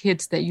small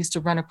kids that used to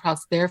run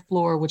across their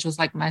floor, which was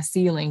like my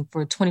ceiling,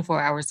 for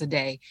 24 hours a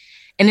day.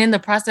 And in the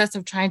process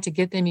of trying to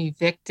get them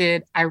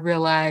evicted, I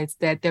realized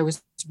that there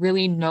was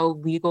really no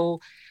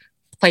legal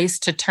place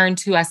to turn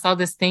to. I saw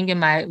this thing in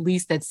my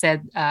lease that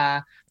said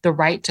the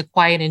right to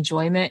quiet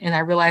enjoyment. And I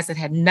realized it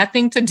had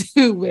nothing to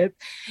do with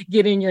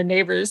getting your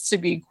neighbors to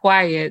be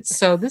quiet.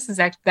 So this is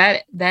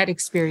actually that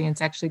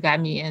experience actually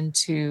got me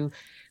into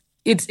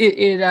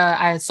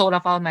I sold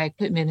off all my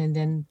equipment and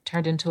then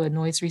turned into a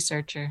noise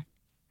researcher.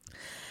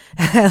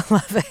 I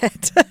love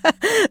it.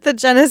 The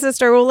Genesis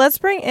story. Well, let's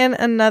bring in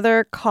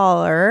another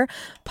caller.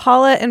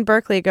 Paula in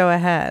Berkeley, go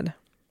ahead.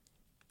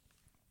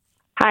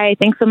 Hi,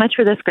 thanks so much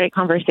for this great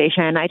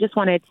conversation. I just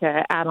wanted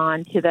to add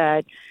on to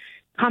the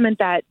comment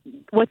that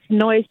what's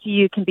noise to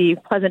you can be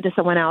pleasant to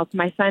someone else.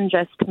 My son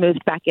just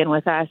moved back in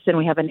with us, and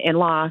we have an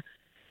in-law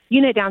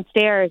unit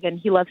downstairs, and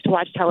he loves to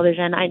watch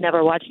television. I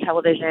never watch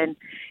television,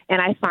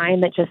 and I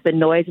find that just the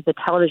noise of the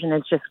television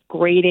is just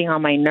grating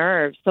on my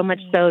nerves, so much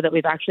so that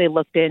we've actually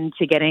looked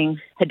into getting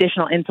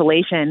additional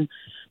insulation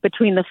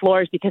between the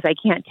floors because I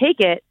can't take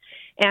it.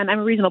 And I'm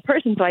a reasonable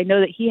person, so I know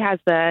that he has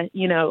the,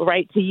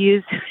 right to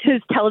use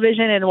his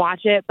television and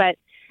watch it, but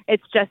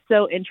it's just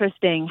so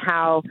interesting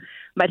how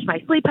much my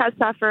sleep has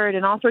suffered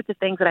and all sorts of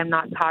things that I'm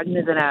not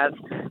cognizant of,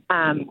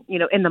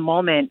 in the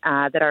moment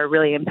that are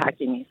really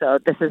impacting me. So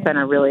this has been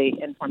a really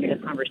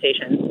informative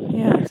conversation.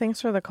 Yeah,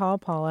 thanks for the call,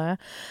 Paula.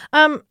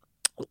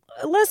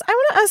 Les, I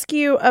want to ask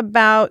you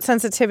about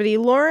sensitivity.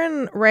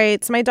 Lauren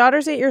writes, my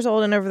daughter's 8 years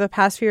old, and over the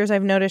past few years,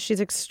 I've noticed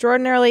she's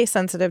extraordinarily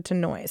sensitive to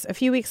noise. A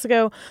few weeks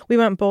ago, we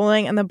went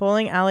bowling, and the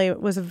bowling alley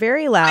was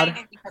very loud.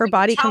 Her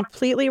body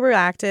completely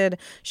reacted.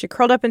 She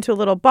curled up into a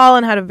little ball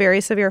and had a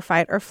very severe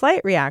fight or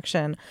flight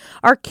reaction.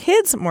 Are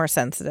kids more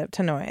sensitive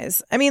to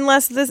noise? I mean,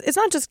 Les, it's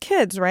not just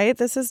kids, right?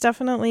 This is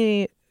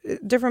definitely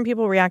different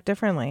people react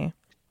differently.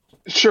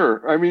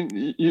 Sure. I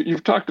mean,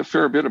 you've talked a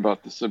fair bit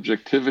about the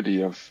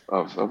subjectivity of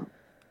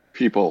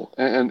people,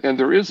 and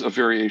there is a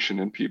variation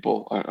in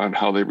people on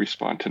how they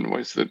respond to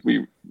noise.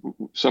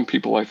 Some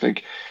people, I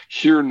think,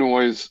 hear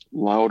noise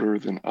louder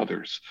than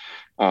others.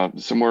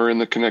 Somewhere in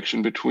the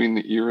connection between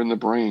the ear and the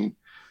brain,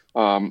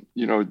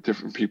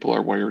 different people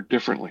are wired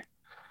differently.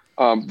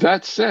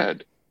 That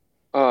said,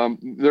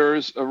 there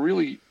is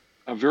a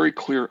very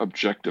clear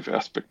objective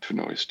aspect to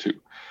noise too.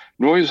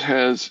 Noise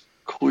has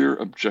clear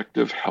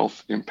objective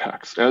health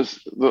impacts, as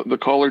the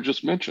caller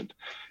just mentioned.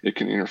 It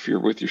can interfere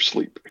with your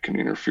sleep. It can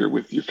interfere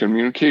with your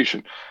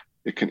communication.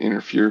 It can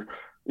interfere,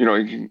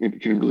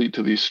 it can lead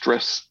to these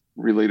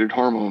stress-related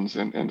hormones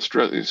and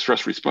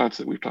stress response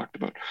that we've talked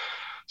about.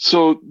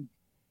 So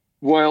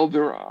while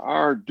there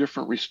are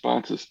different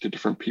responses to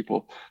different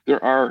people,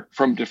 there are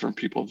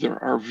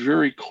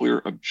very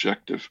clear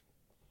objective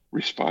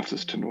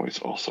responses to noise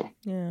also.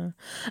 Yeah.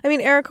 I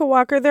mean, Erica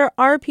Walker, there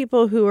are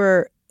people who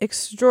are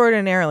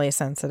extraordinarily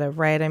sensitive,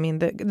 right? I mean,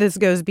 this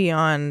goes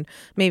beyond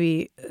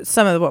maybe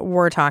some of what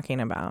we're talking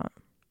about.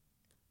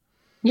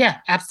 Yeah,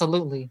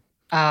 absolutely.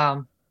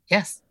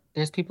 Yes,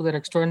 there's people that are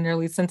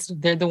extraordinarily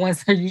sensitive. They're the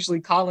ones that are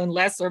usually calling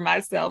Les or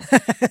myself,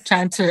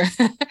 trying to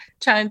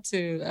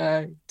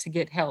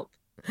get help.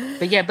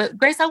 But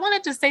Grace, I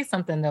wanted to say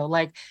something though.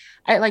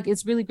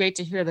 It's really great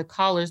to hear the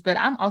callers, but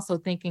I'm also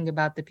thinking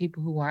about the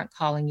people who aren't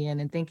calling in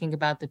and thinking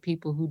about the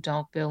people who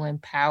don't feel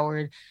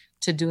empowered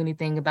to do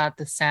anything about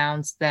the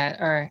sounds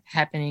that are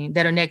happening,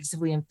 that are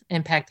negatively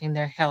impacting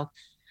their health.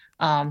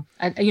 I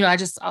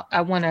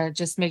want to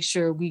just make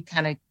sure we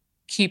kind of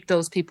keep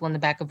those people in the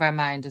back of our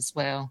mind as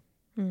well.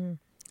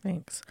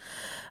 Thanks.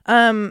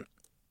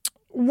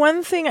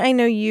 One thing I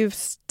know you've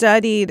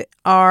studied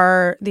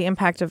are the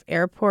impact of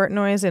airport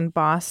noise in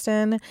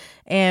Boston.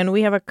 And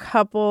we have a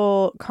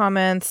couple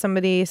comments.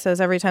 Somebody says,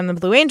 every time the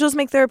Blue Angels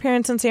make their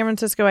appearance in San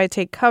Francisco, I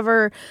take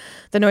cover.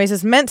 The noise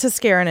is meant to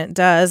scare, and it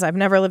does. I've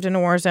never lived in a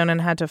war zone and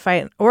had to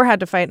fight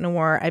in a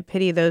war. I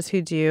pity those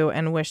who do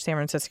and wish San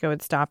Francisco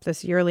would stop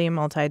this yearly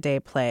multi-day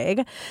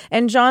plague.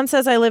 And John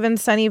says, I live in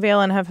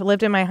Sunnyvale and have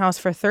lived in my house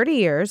for 30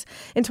 years.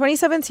 In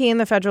 2017,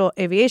 the Federal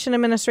Aviation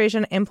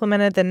Administration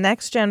implemented the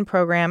Next Gen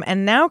program,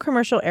 and now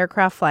commercial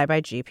aircraft fly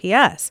by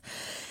GPS.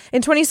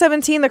 In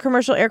 2017, the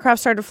commercial aircraft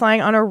started flying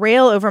on a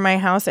rail over my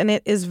house, and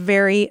it is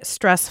very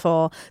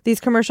stressful. These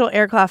commercial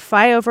aircraft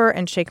fly over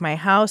and shake my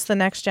house. The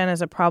Next Gen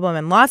is a problem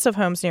in lots of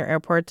homes near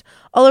airports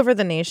all over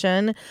the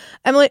nation.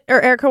 Emily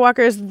or Erica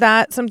Walker, is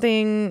that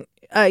something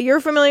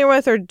you're familiar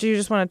with, or do you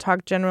just want to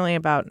talk generally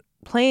about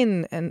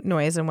plane and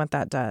noise and what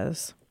that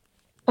does?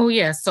 Oh,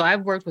 yeah. So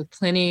I've worked with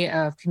plenty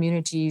of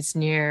communities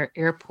near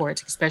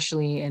airports,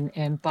 especially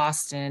in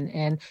Boston.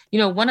 And,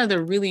 one of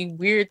the really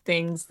weird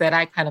things that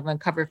I kind of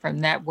uncovered from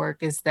that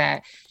work is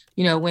that,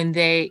 when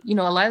they, a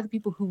lot of the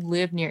people who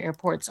live near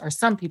airports, or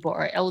some people,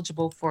 are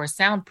eligible for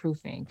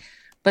soundproofing.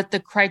 But the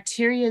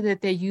criteria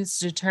that they use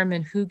to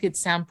determine who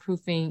gets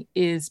soundproofing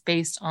is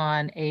based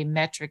on a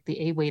metric,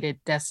 the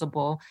A-weighted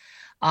decibel,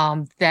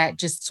 that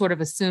just sort of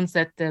assumes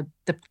that the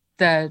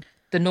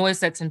noise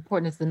that's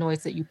important is the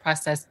noise that you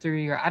process through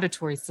your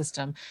auditory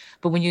system.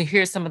 But when you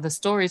hear some of the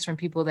stories from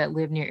people that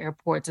live near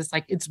airports, it's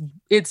like,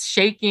 it's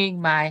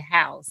shaking my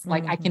house.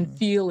 Like I can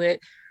feel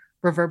it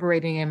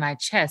reverberating in my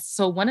chest.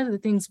 So one of the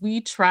things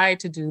we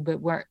tried to do,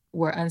 but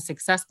were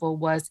unsuccessful,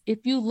 was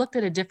if you looked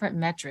at a different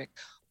metric,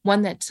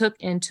 one that took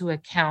into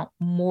account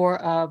more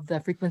of the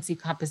frequency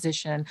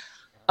composition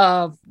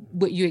of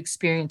what you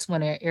experience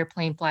when an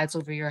airplane flies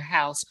over your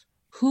house,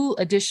 who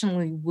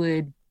additionally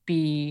would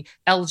be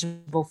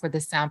eligible for the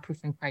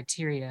soundproofing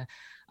criteria.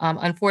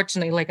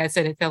 Unfortunately, like I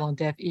said, it fell on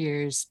deaf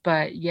ears.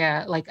 But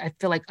yeah, I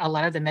feel like a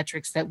lot of the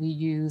metrics that we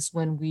use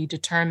when we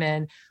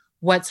determine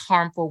what's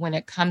harmful when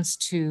it comes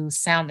to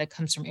sound that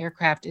comes from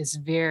aircraft is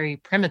very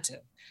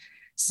primitive.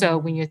 So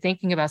when you're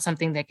thinking about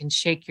something that can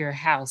shake your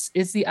house,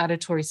 is the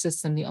auditory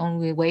system the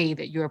only way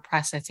that you're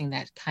processing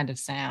that kind of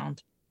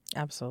sound?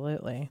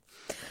 Absolutely.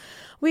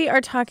 We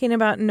are talking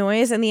about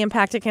noise and the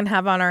impact it can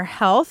have on our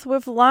health.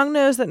 We've long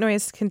known that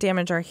noise can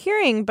damage our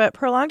hearing, but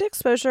prolonged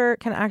exposure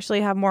can actually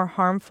have more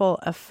harmful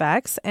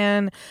effects.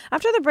 And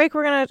after the break,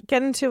 we're going to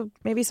get into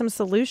maybe some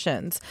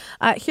solutions.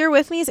 Here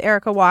with me is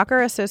Erica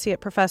Walker, Associate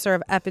Professor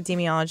of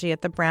Epidemiology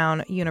at the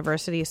Brown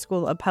University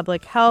School of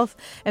Public Health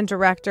and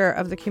Director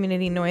of the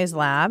Community Noise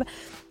Lab.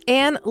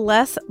 And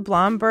Les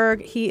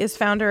Blomberg, he is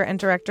founder and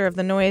director of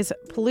the Noise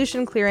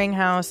Pollution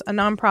Clearinghouse, a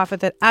nonprofit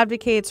that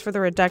advocates for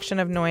the reduction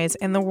of noise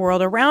in the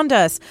world around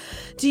us.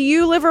 Do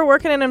you live or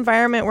work in an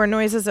environment where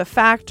noise is a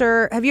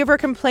factor? Have you ever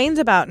complained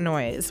about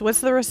noise?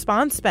 What's the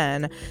response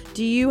been?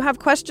 Do you have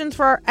questions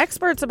for our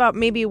experts about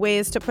maybe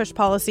ways to push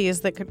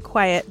policies that could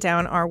quiet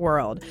down our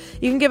world?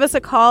 You can give us a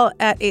call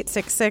at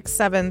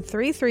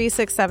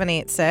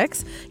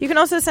 866-733-6786. You can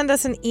also send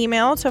us an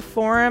email to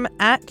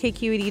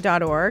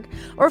forum@kqed.org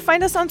or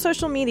find us on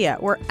social media.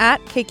 We're at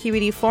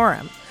KQED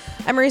Forum.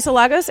 I'm Marisa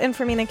Lagos and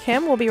for Mina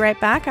Kim. We'll be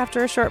right back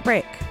after a short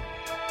break.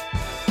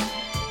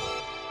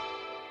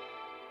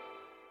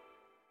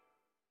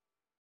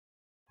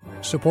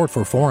 Support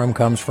for Forum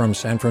comes from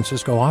San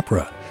Francisco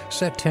Opera.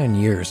 Set 10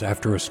 years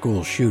after a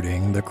school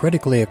shooting, the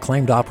critically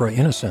acclaimed opera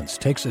Innocence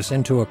takes us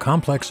into a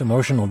complex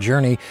emotional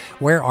journey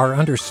where our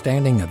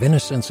understanding of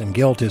innocence and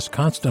guilt is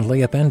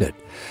constantly upended.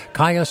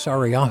 Kaya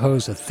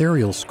Sariaho's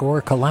ethereal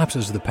score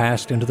collapses the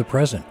past into the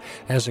present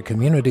as a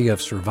community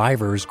of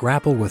survivors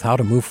grapple with how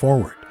to move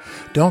forward.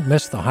 Don't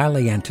miss the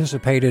highly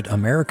anticipated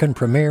American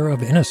premiere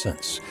of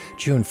Innocence,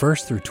 June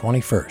 1st through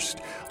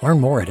 21st. Learn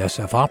more at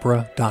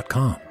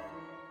sfopera.com.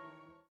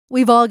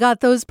 We've all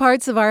got those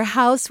parts of our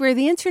house where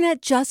the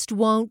internet just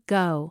won't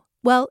go.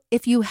 Well,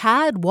 if you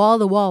had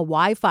wall-to-wall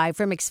Wi-Fi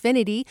from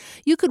Xfinity,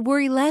 you could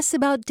worry less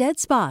about dead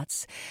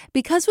spots.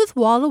 Because with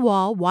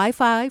wall-to-wall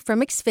Wi-Fi from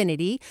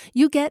Xfinity,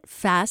 you get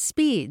fast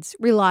speeds,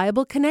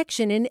 reliable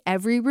connection in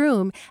every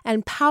room,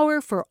 and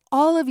power for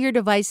all of your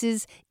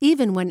devices,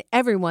 even when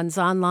everyone's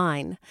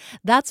online.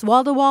 That's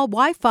wall-to-wall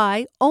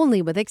Wi-Fi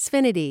only with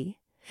Xfinity.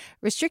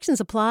 Restrictions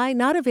apply,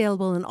 not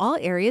available in all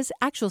areas.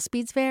 Actual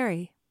speeds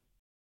vary.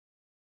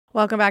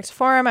 Welcome back to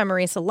Forum. I'm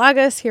Marisa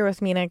Lagos here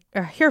for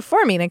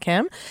Mina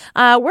Kim.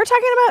 We're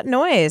talking about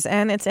noise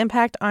and its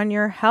impact on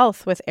your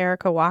health with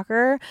Erica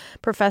Walker,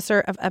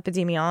 professor of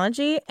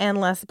epidemiology, and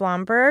Les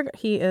Blomberg.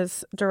 He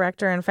is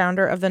director and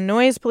founder of the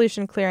Noise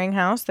Pollution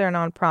Clearinghouse. They're a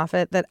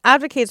nonprofit that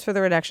advocates for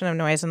the reduction of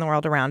noise in the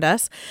world around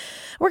us.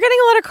 We're getting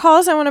a lot of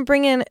calls. I want to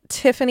bring in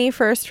Tiffany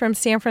first from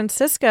San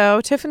Francisco.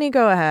 Tiffany,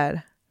 go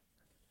ahead.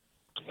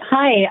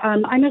 Hi,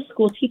 I'm a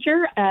school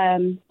teacher.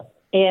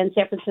 In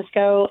San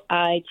Francisco,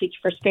 I teach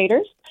first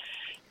graders.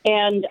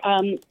 And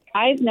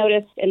I've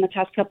noticed in the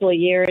past couple of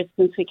years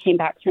since we came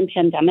back from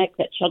pandemic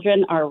that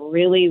children are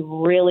really,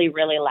 really,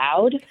 really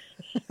loud in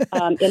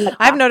the classroom.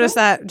 I've noticed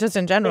that just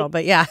in general,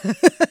 but yeah.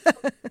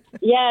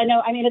 Yeah,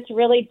 no, I mean, it's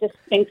really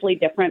distinctly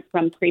different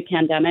from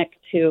pre-pandemic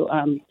to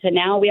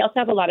now. We also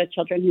have a lot of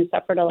children who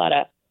suffered a lot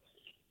of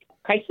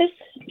crisis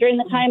during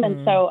the time,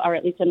 and so, or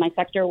at least in my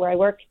sector where I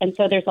work, and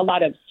so there's a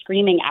lot of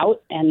screaming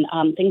out and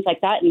things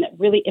like that, and it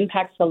really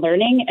impacts the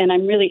learning. And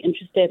I'm really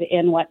interested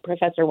in what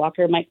Professor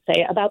Walker might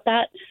say about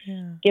that,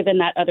 given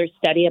that other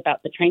study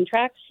about the train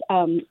tracks.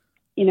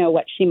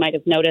 What she might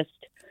have noticed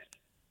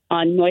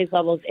on noise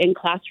levels in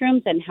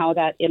classrooms and how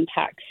that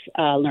impacts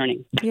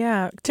learning.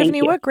 Yeah,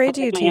 Tiffany, what grade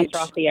do you teach?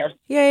 Off the air.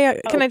 Yeah.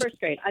 First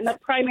grade. I'm a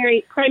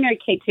primary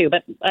K2,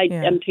 but I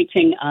am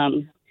teaching.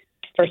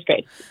 First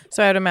grade.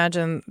 So I would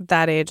imagine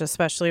that age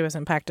especially was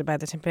impacted by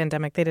the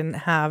pandemic. They didn't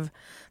have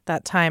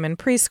that time in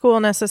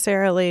preschool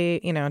necessarily,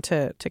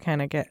 to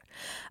kind of get.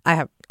 I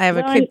have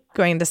a kid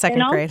going to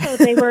second grade.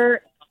 Also they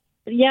were,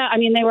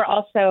 they were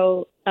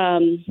also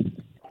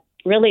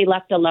really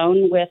left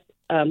alone with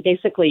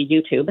basically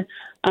YouTube,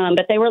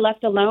 but they were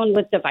left alone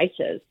with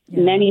devices.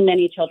 Yeah.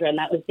 Many children.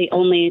 That was the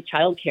only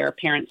childcare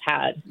parents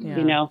had.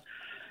 Yeah.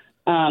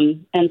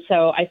 And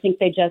so I think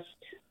they just.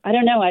 I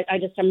don't know.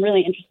 I'm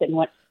really interested in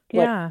what she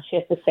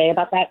has to say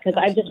about that,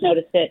 because I've just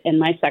noticed it in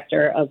my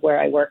sector of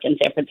where I work in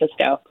San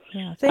Francisco.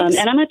 Yeah,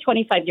 and I'm a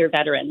 25-year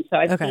veteran, so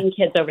I've seen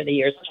kids over the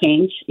years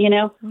change,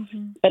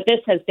 but this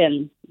has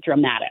been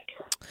dramatic.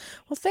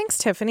 Well, thanks,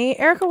 Tiffany.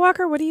 Erica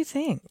Walker, what do you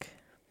think?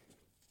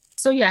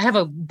 So, I have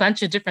a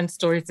bunch of different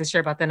stories to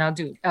share about that,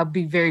 and I'll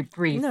be very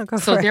brief. No, go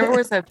for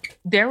it.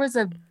 there was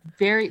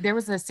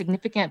a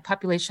significant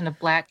population of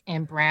Black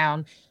and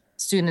Brown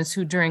students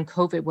who during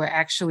COVID were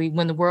actually,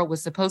 when the world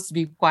was supposed to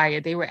be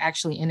quiet, they were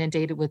actually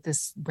inundated with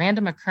this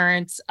random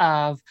occurrence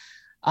of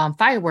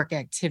firework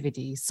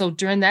activity. So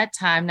during that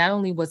time, not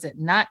only was it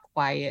not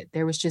quiet,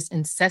 there was just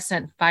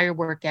incessant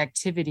firework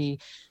activity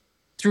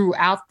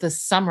throughout the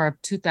summer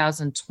of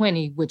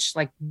 2020, which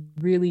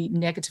really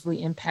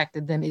negatively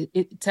impacted them.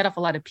 It set off a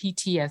lot of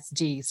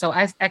PTSD. So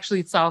I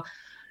actually saw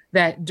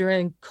that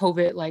during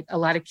COVID, a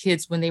lot of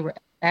kids, when they were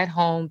at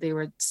home, they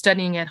were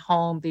studying at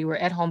home, they were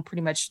at home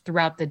pretty much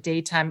throughout the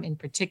daytime, in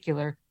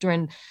particular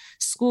during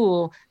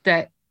school,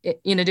 that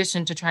in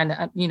addition to trying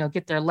to,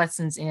 get their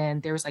lessons in,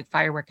 there was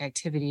firework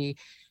activity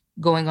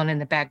going on in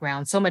the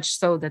background. So much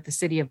so that the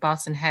city of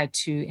Boston had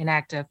to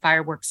enact a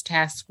fireworks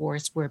task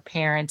force where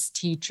parents,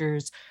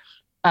 teachers,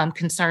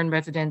 concerned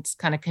residents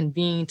kind of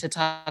convened to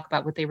talk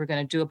about what they were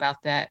going to do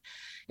about that.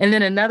 And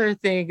then another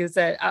thing is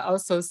that I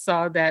also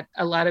saw that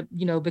a lot of,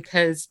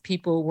 because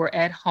people were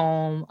at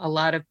home, a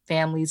lot of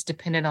families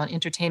depended on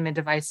entertainment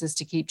devices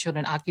to keep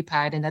children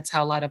occupied. And that's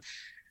how a lot of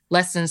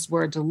lessons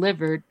were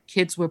delivered.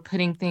 Kids were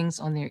putting things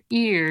on their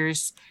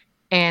ears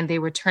and they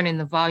were turning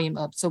the volume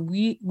up. So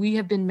we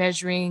have been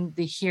measuring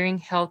the hearing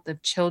health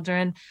of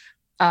children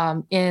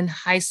in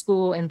high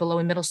school and below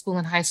in middle school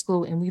and high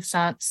school. And we've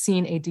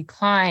seen a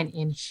decline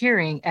in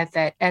hearing at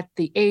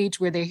the age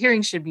where their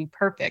hearing should be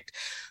perfect.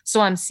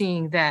 So I'm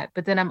seeing that.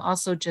 But then I'm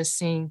also just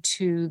seeing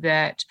too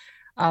that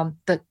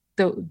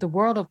the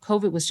world of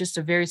COVID was just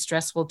a very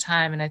stressful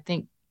time. And I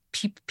think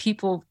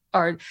people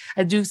I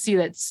do see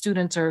that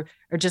students are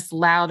just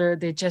louder.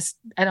 They just,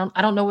 I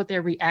don't know what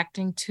they're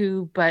reacting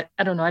to, but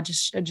I don't know. I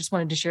just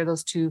wanted to share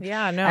those two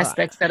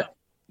aspects that.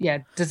 Yeah.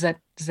 Does that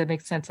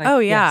make sense? I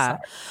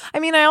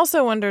mean, I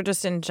also wonder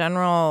just in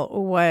general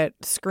what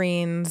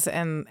screens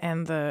and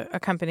the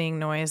accompanying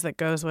noise that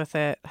goes with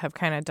it have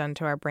kind of done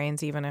to our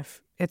brains, even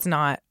if it's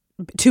not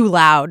too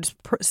loud,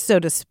 so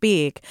to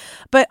speak.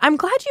 But I'm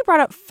glad you brought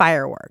up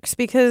fireworks,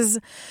 because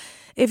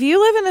if you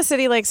live in a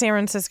city like San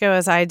Francisco,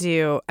 as I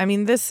do, I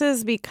mean, this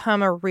has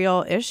become a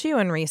real issue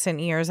in recent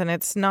years. And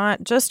it's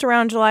not just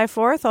around July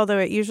 4th, although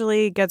it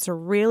usually gets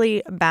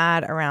really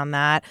bad around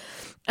that.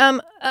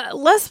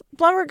 Les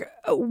Blomberg,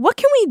 what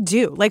can we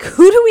do? Like,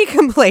 who do we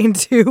complain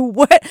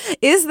to?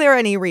 Is there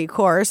any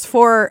recourse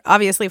for,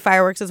 obviously,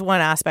 fireworks is one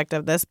aspect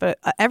of this, but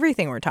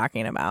everything we're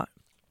talking about?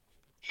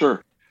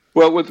 Sure.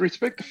 Well, with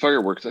respect to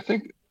fireworks, I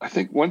think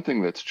one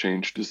thing that's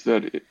changed is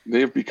that they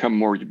have become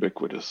more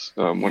ubiquitous.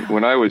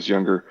 When I was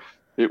younger,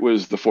 it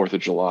was the 4th of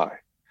July.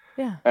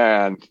 Yeah.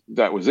 And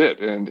that was it.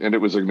 And it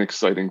was an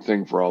exciting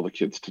thing for all the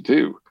kids to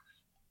do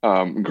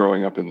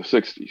growing up in the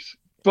 60s.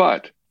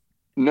 But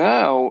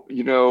now,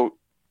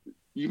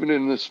 even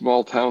in this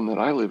small town that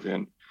I live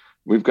in,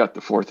 we've got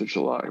the 4th of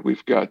July.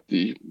 We've got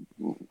the,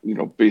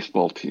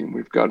 baseball team.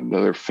 We've got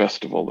another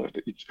festival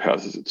that each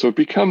has it. So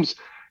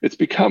it's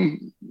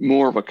become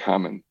more of a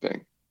common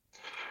thing.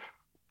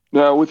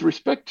 Now, with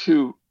respect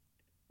to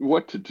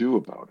what to do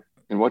about it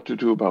and what to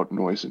do about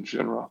noise in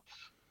general,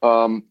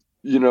 our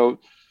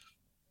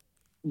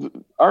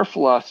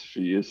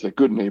philosophy is that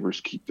good neighbors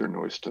keep their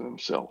noise to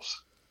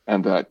themselves,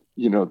 and that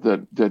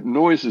that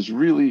noise is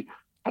really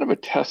kind of a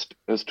test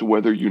as to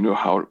whether you know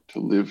how to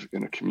live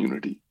in a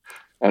community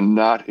and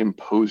not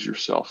impose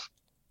yourself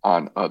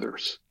on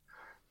others.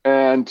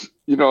 And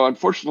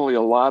unfortunately,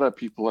 a lot of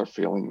people are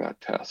failing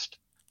that test.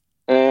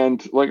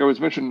 And like I was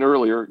mentioned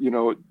earlier,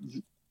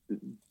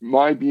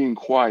 my being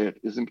quiet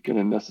isn't going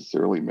to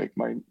necessarily make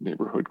my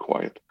neighborhood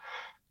quiet.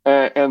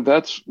 And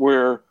that's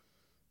where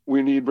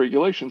we need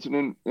regulations.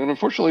 And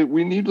unfortunately,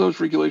 we need those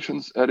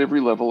regulations at every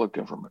level of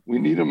government. We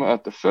need them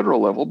at the federal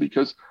level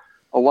because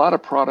a lot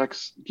of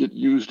products get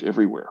used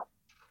everywhere.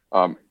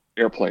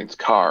 Airplanes,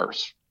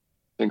 cars,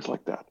 things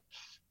like that.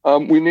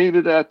 We need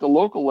it at the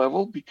local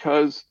level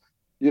because,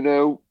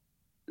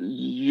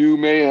 you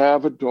may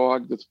have a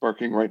dog that's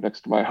barking right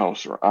next to my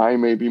house, or I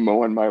may be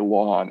mowing my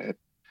lawn at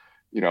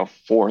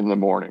 4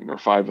 a.m. or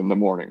 5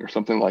 a.m. or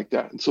something like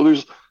that. And so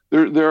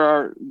there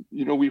are,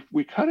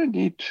 we kind of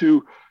need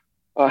to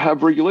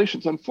have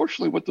regulations.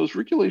 Unfortunately, what those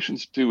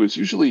regulations do is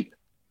usually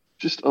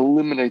just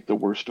eliminate the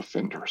worst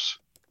offenders,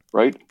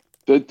 right?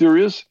 That there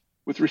is,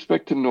 with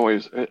respect to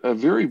noise, a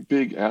very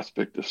big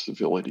aspect of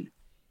civility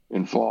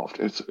involved.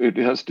 It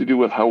has to do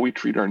with how we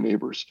treat our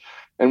neighbors.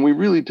 And we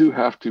really do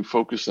have to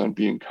focus on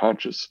being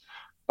conscious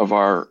of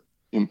our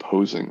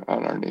imposing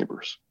on our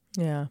neighbors.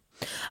 Yeah.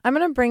 I'm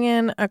going to bring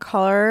in a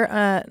caller,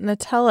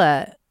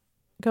 Nutella.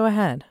 Go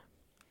ahead.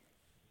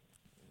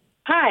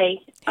 Hi.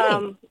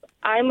 Hey.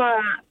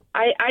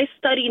 I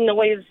study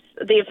noise,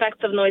 the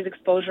effects of noise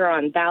exposure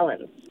on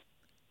balance.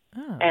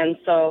 Oh. And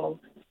so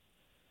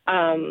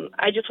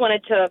I just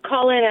wanted to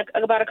call in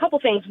about a couple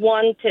things.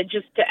 One, to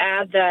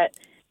add that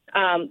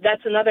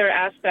that's another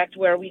aspect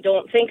where we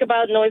don't think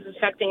about noise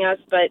affecting us,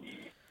 but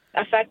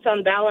effects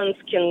on balance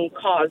can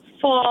cause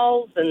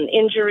falls and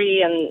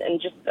injury and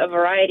just a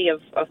variety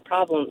of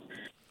problems.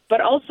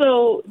 But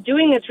also,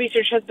 doing this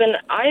research has been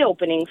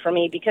eye-opening for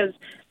me because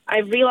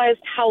I've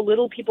realized how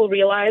little people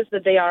realize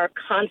that they are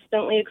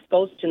constantly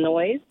exposed to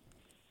noise.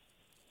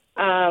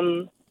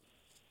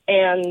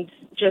 And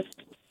just,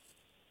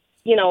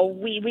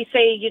 we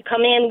say you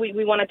come in,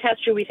 we want to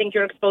test you, we think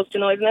you're exposed to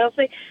noise. And they'll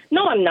say,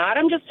 no, I'm not.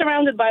 I'm just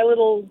surrounded by a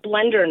little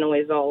blender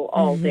noise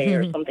all day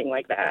or something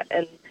like that.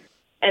 And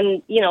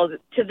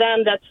to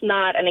them, that's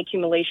not an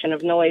accumulation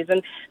of noise.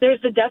 And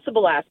there's the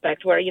decibel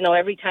aspect where,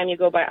 every time you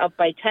go up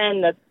by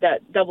 10,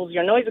 that doubles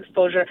your noise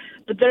exposure.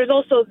 But there's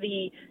also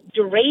the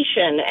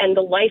duration and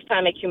the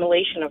lifetime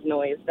accumulation of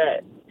noise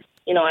that,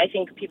 I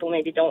think people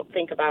maybe don't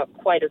think about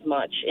quite as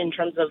much in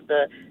terms of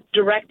the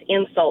direct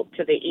insult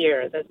to the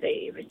ear that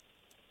they receive.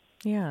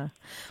 Yeah.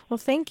 Well,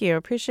 thank you.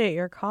 Appreciate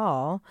your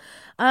call.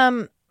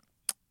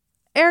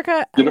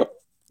 Erica,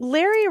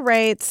 Larry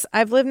writes,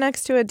 I've lived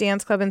next to a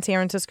dance club in San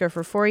Francisco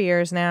for 4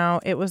 years now.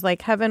 It was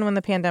like heaven when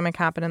the pandemic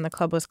happened and the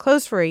club was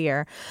closed for a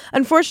year.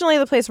 Unfortunately,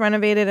 the place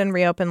renovated and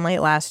reopened late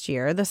last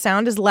year. The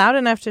sound is loud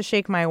enough to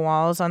shake my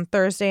walls on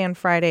Thursday and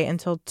Friday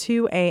until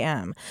 2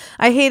 a.m.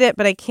 I hate it,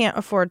 but I can't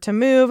afford to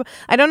move.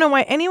 I don't know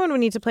why anyone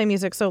would need to play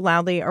music so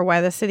loudly or why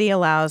the city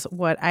allows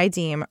what I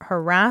deem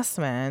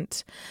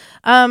harassment.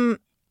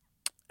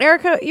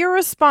 Erica, your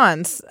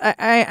response,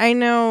 I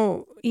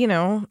know,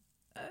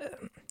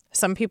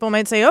 some people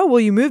might say, oh,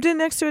 well, you moved in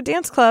next to a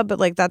dance club, but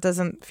that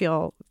doesn't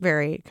feel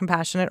very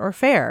compassionate or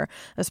fair,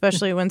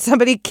 especially when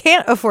somebody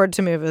can't afford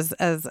to move,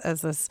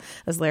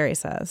 as Larry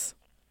says.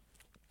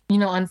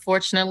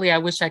 Unfortunately, I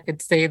wish I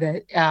could say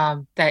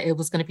that that it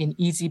was going to be an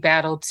easy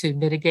battle to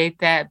mitigate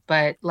that.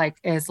 But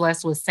as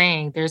Les was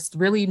saying, there's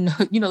really no,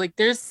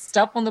 there's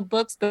stuff on the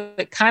books,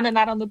 but kind of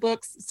not on the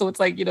books. So it's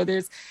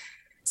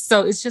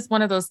so it's just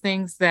one of those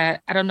things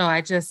that I don't know.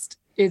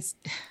 It's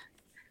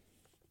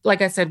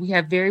like I said, we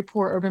have very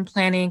poor urban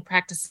planning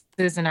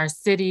practices in our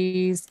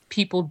cities.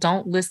 People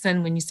don't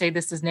listen when you say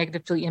this is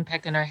negatively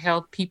impacting our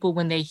health. People,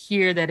 when they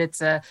hear that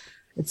it's a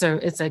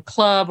it's a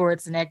club or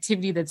it's an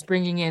activity that's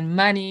bringing in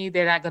money.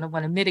 They're not going to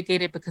want to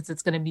mitigate it because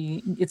it's going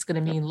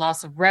to mean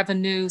loss of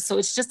revenue. So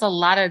it's just a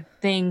lot of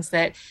things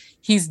that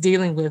he's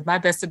dealing with. My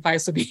best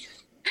advice would be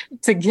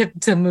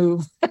to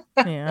move.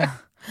 Yeah.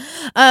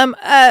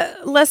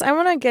 Les, I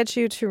want to get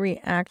you to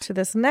react to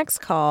this next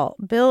call.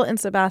 Bill in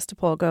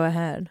Sebastopol, go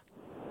ahead.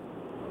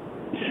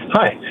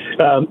 Hi.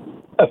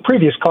 A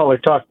previous caller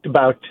talked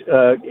about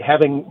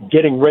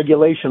getting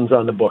regulations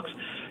on the books.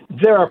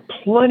 There are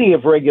plenty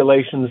of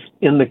regulations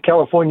in the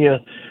California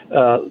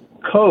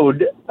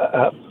code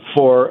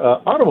for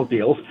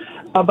automobiles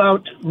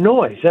about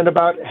noise and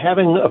about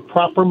having a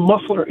proper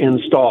muffler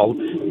installed.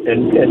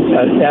 And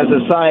as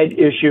a side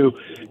issue,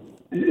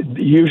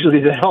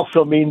 usually that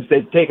also means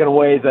they've taken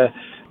away the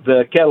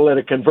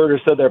catalytic converter,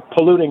 so they're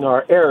polluting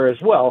our air as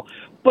well.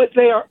 But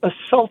they are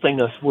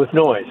assaulting us with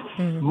noise.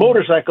 Mm-hmm.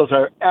 Motorcycles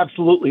are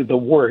absolutely the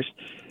worst,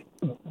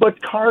 but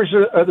cars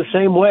are the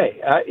same way.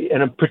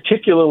 And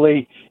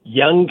particularly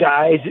young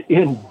guys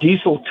in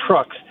diesel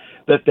trucks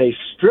that they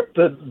strip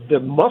the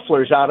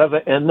mufflers out of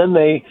it, and then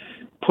they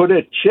put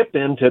a chip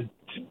in to,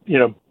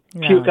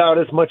 puke out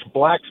as much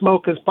black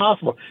smoke as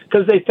possible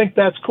because they think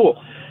that's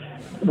cool.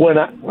 When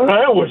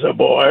I was a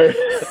boy,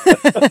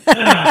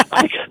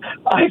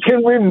 I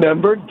can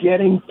remember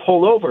getting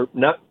pulled over,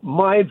 not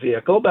my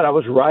vehicle, but I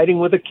was riding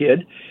with a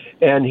kid,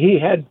 and he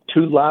had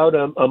too loud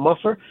a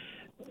muffler.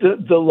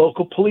 The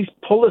local police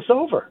pulled us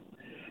over.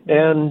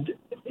 And,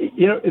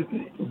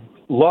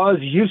 laws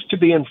used to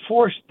be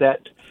enforced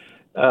that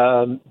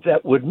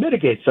would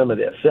mitigate some of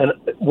this. And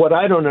what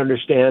I don't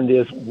understand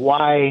is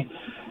why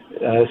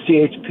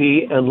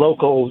CHP and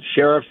local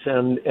sheriffs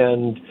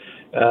and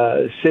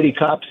city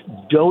cops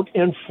don't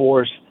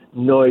enforce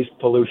noise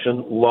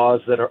pollution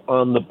laws that are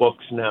on the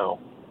books now.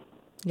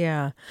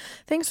 Yeah.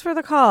 Thanks for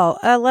the call.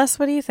 Les,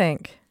 what do you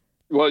think?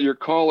 Well, your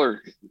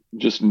caller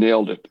just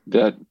nailed it,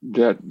 that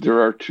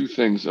there are two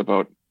things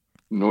about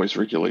noise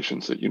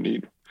regulations that you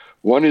need.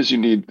 One is you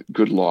need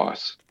good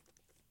laws,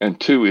 and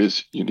two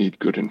is you need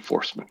good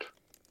enforcement.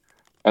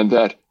 And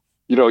that,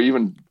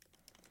 even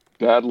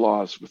bad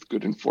laws with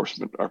good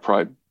enforcement are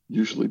probably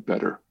usually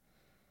better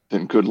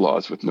than good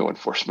laws with no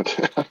enforcement.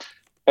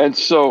 And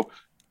so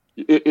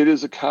it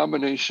is a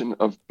combination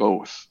of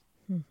both,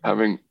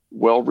 having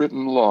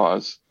well-written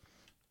laws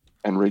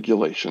and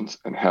regulations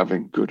and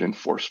having good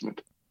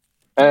enforcement.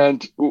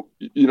 And,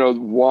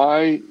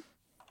 why,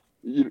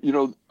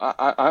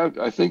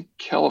 I think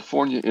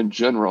California in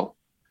general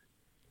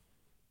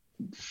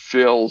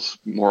fails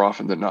more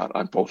often than not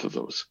on both of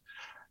those.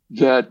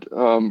 That,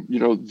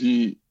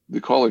 the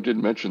caller did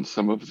mention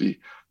some of the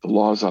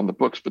laws on the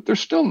books, but they're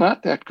still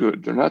not that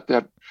good. They're not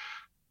that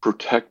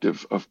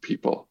protective of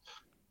people.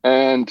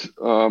 And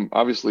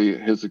obviously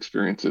his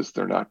experience is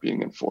they're not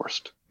being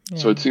enforced. Yeah.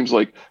 So it seems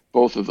like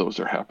both of those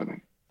are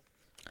happening.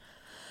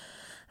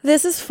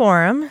 This is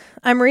Forum.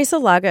 I'm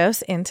Marisa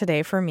Lagos, in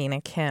today for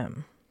Mina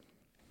Kim.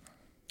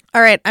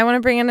 All right, I want to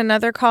bring in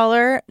another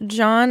caller.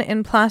 John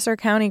in Placer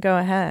County, go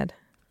ahead.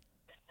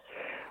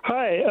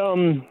 Hi.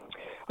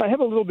 I have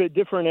a little bit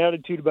different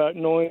attitude about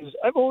noise.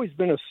 I've always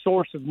been a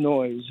source of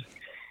noise.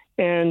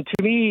 And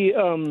to me,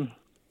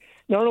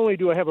 not only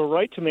do I have a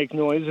right to make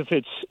noise if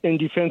it's in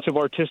defense of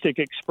artistic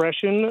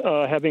expression,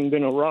 having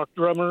been a rock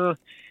drummer,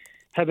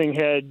 having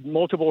had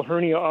multiple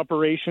hernia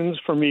operations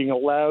from being a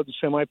loud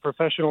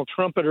semi-professional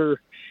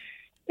trumpeter,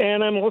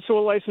 and I'm also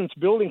a licensed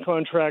building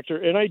contractor,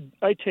 and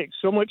I take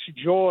so much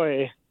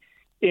joy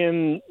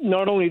in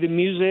not only the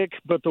music,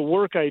 but the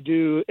work I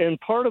do, and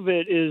part of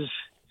it is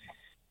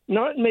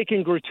not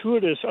making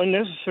gratuitous,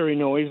 unnecessary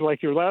noise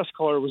like your last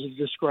caller was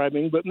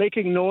describing, but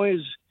making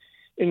noise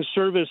in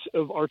service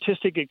of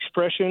artistic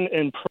expression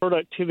and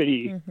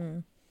productivity. Mm-hmm.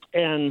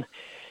 And,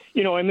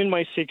 I'm in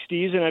my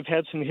 60s and I've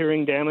had some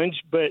hearing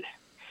damage, but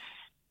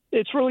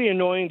it's really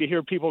annoying to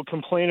hear people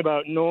complain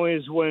about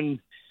noise when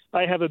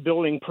I have a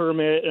building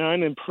permit and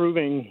I'm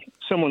improving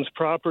someone's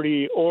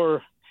property,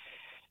 or,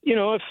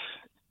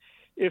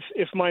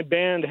 if my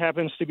band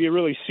happens to be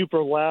really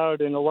super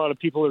loud and a lot of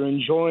people are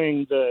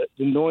enjoying the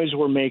noise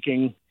we're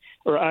making,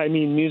 or I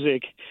mean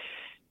music.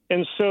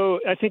 And so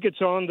I think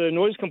it's on the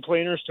noise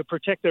complainers to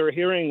protect their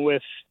hearing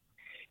with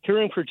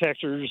hearing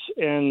protectors.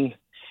 And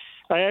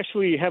I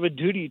actually have a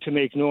duty to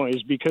make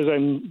noise because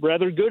I'm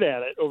rather good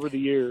at it over the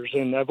years,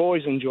 and I've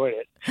always enjoyed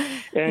it.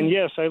 And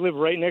yes, I live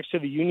right next to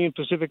the Union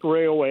Pacific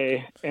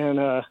Railway, and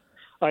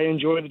I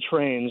enjoy the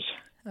trains.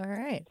 All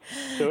right.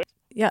 So,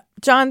 yeah.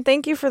 John,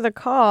 thank you for the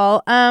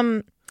call.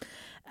 Erica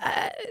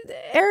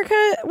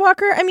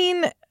Walker,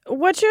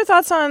 what's your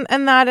thoughts on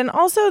that? And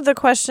also the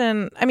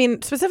question,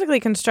 specifically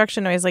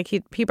construction noise, like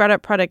he brought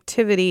up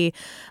productivity.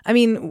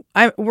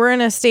 We're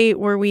in a state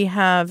where we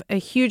have a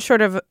huge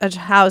shortage of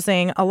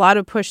housing, a lot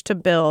of push to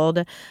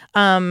build.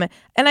 And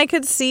I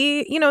could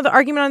see, the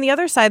argument on the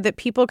other side that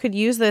people could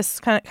use this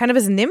kind of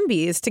as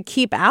NIMBYs to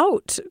keep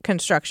out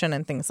construction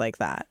and things like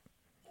that.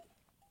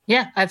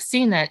 Yeah, I've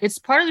seen that. It's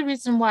part of the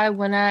reason why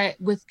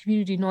with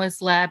Community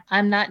Noise Lab,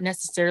 I'm not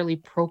necessarily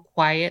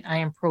pro-quiet. I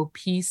am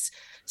pro-peace.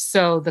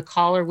 So the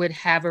caller would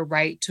have a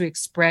right to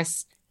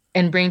express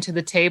and bring to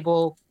the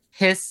table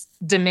his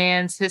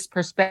demands, his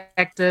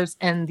perspectives,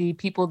 and the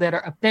people that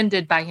are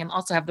offended by him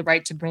also have the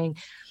right to bring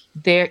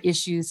their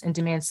issues and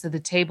demands to the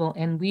table.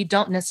 And we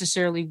don't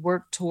necessarily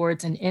work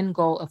towards an end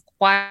goal of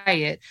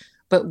quiet,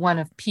 but one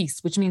of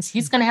peace, which means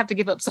he's going to have to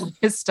give up some of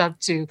his stuff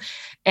too.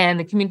 And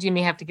the community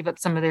may have to give up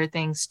some of their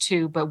things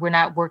too, but we're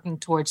not working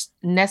towards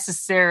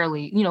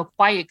necessarily,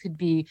 quiet could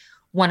be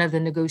one of the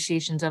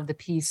negotiations of the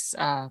peace,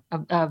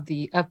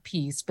 of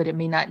peace, but it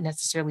may not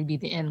necessarily be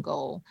the end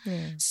goal.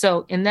 Yeah.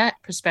 So in that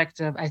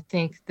perspective, I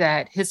think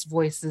that his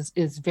voice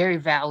is very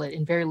valid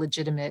and very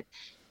legitimate.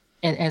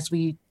 And as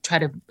we try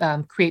to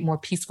create more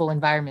peaceful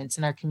environments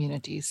in our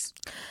communities.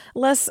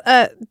 Les,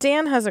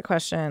 Dan has a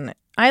question.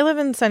 I live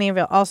in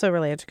Sunnyvale, also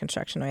related to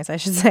construction noise, I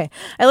should say.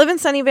 I live in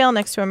Sunnyvale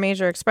next to a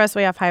major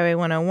expressway off Highway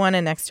 101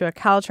 and next to a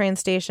Caltrain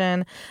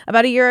station.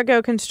 About a year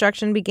ago,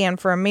 construction began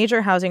for a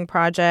major housing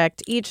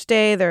project. Each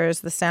day,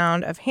 there's the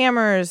sound of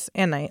hammers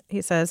and night,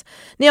 he says.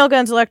 Nail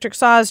guns, electric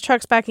saws,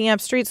 trucks backing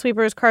up, street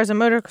sweepers, cars and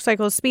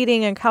motorcycles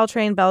speeding, and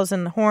Caltrain bells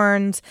and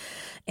horns.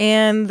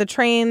 And the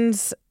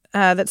trains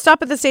that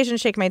stop at the station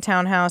shake my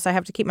townhouse. I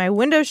have to keep my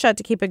windows shut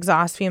to keep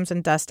exhaust fumes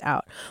and dust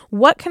out.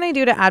 What can I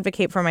do to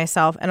advocate for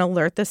myself and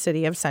alert the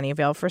city of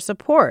Sunnyvale for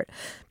support?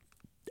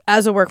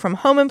 As a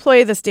work-from-home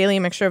employee, this daily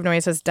mixture of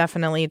noise has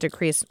definitely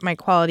decreased my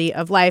quality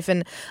of life.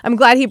 And I'm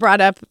glad he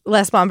brought up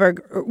Les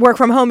Blomberg work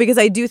from home, because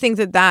I do think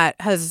that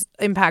has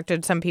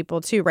impacted some people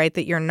too, right?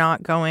 That you're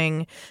not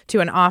going to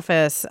an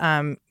office.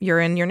 You're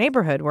in your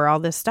neighborhood where all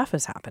this stuff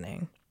is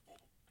happening.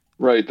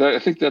 Right. I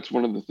think that's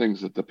one of the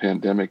things that the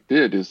pandemic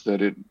did, is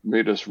that it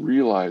made us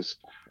realize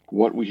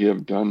what we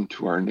have done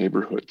to our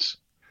neighborhoods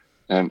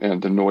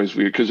and the noise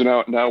because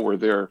now we're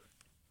there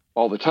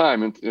all the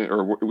time,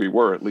 or we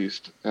were at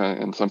least,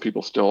 and some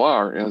people still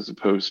are, as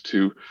opposed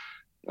to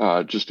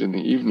just in the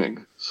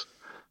evenings.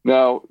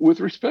 Now, with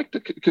respect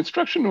to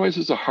construction noise,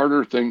 is a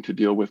harder thing to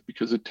deal with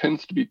because it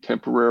tends to be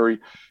temporary.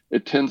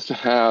 It tends to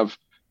have,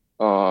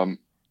 a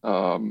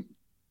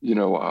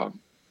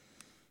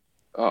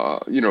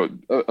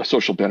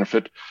social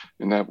benefit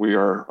in that we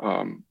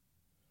are,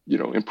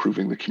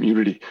 improving the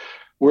community.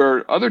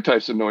 Where other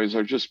types of noise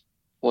are just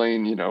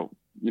plain,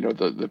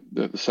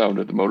 the sound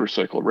of the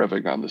motorcycle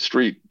revving on the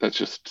street. That's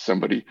just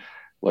somebody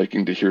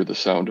liking to hear the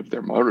sound of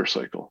their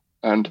motorcycle.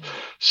 And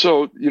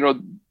so,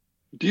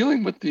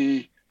 dealing with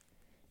the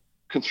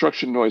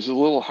construction noise is a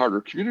little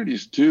harder.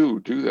 Communities do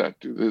that.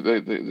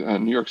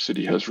 New York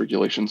City has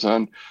regulations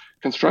on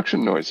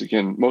construction noise.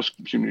 Again, most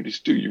communities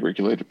do. You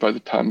regulate it by the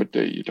time of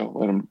day. You don't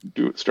let them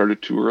start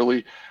it too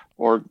early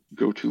or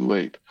go too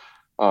late.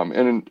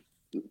 And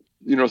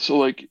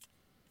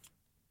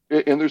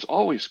there's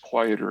always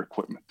quieter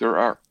equipment.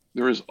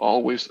 There is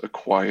always a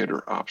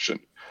quieter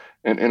option.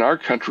 And in our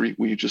country,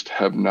 we just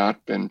have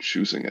not been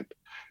choosing it.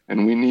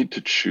 And we need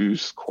to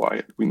choose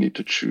quiet. We need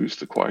to choose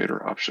the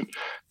quieter option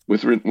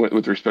with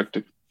respect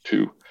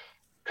to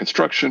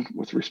construction,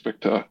 with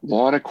respect to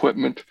lawn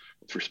equipment,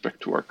 with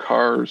respect to our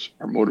cars,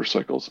 our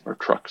motorcycles, our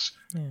trucks,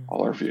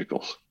 all our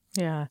vehicles.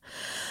 Yeah.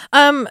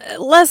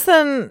 Less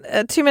than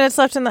 2 minutes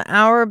left in the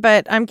hour,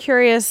 but I'm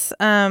curious,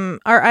 are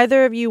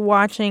either of you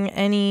watching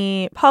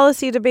any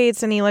policy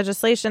debates, any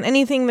legislation,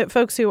 anything that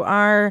folks who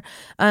are,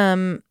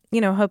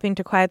 hoping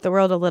to quiet the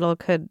world a little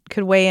could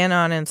weigh in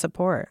on and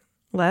support?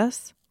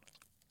 Les?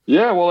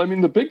 Yeah, well,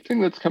 the big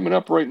thing that's coming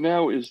up right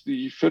now is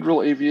the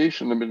Federal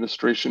Aviation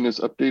Administration is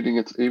updating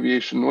its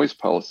aviation noise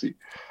policy.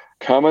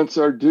 Comments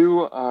are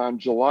due on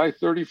July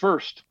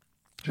 31st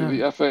to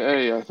the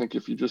FAA. I think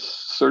if you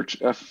just search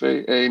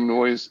FAA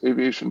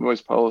aviation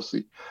noise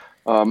policy,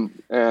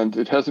 and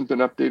it hasn't been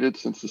updated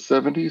since the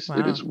 70s. Wow.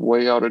 It is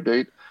way out of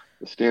date.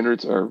 The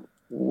standards are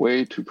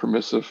way too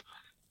permissive.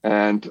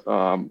 And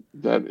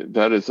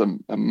that is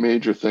a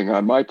major thing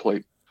on my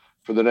plate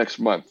for the next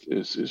month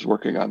is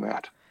working on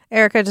that.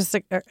 Erica, just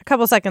a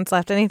couple seconds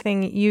left.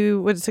 Anything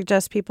you would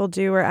suggest people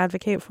do or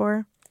advocate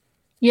for?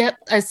 Yep.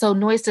 So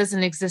noise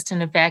doesn't exist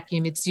in a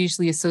vacuum. It's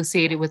usually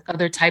associated with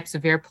other types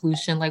of air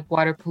pollution, like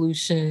water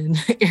pollution,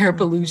 air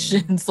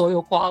pollution,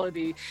 soil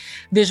quality,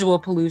 visual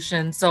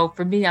pollution. So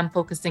for me, I'm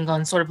focusing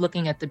on sort of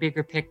looking at the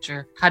bigger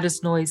picture. How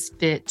does noise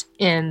fit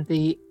in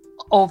the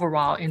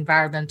overall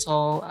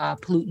environmental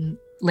pollutant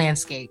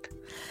landscape?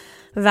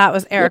 That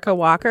was Erica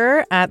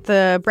Walker at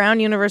the Brown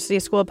University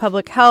School of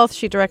Public Health.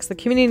 She directs the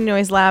Community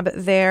Noise Lab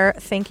there.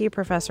 Thank you,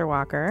 Professor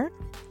Walker.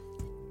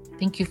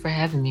 Thank you for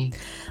having me.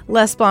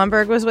 Les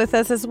Blomberg was with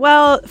us as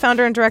well,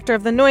 founder and director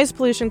of the Noise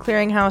Pollution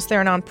Clearinghouse.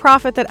 They're a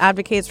nonprofit that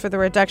advocates for the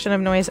reduction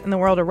of noise in the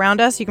world around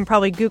us. You can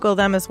probably Google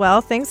them as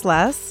well. Thanks,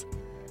 Les.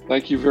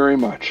 Thank you very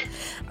much.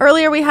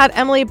 Earlier, we had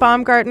Emily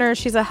Baumgaertner.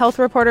 She's a health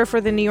reporter for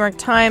the New York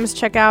Times.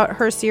 Check out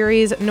her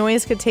series,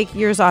 Noise Could Take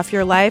Years Off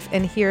Your Life,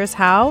 and Here's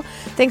How.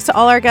 Thanks to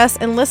all our guests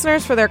and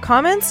listeners for their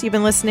comments. You've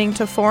been listening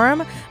to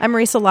Forum. I'm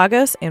Marisa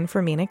Lagos, in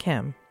for Mina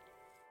Kim.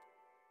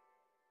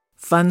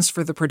 Funds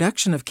for the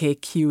production of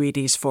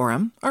KQED's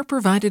Forum are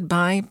provided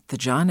by the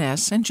John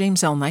S. and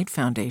James L. Knight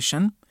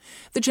Foundation,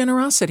 the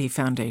Generosity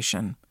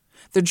Foundation,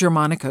 the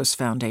Germanicos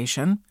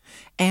Foundation,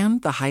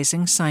 and the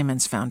Heising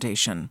Simons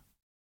Foundation.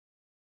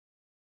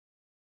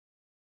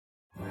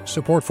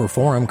 Support for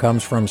Forum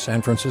comes from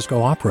San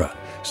Francisco Opera.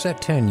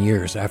 Set 10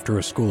 years after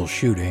a school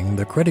shooting,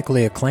 the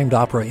critically acclaimed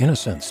opera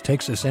Innocence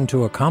takes us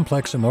into a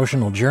complex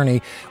emotional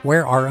journey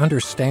where our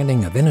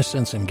understanding of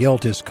innocence and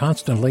guilt is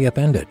constantly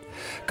upended.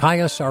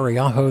 Kaya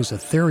Sariaho's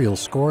ethereal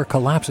score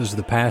collapses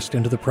the past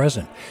into the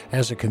present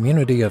as a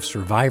community of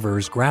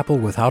survivors grapple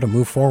with how to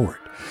move forward.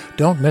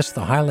 Don't miss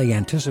the highly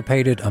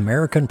anticipated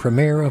American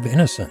premiere of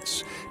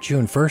Innocence,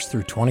 June 1st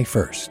through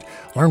 21st.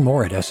 Learn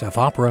more at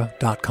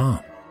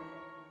sfopera.com.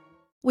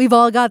 We've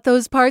all got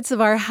those parts of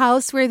our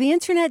house where the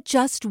internet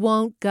just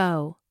won't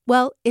go.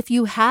 Well, if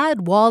you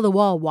had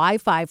wall-to-wall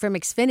Wi-Fi from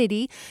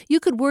Xfinity, you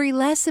could worry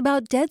less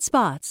about dead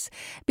spots.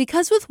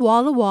 Because with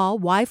wall-to-wall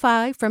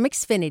Wi-Fi from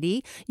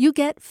Xfinity, you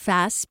get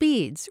fast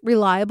speeds,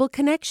 reliable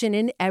connection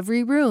in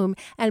every room,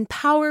 and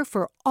power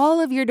for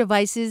all of your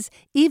devices,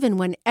 even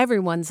when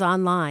everyone's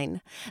online.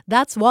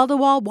 That's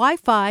wall-to-wall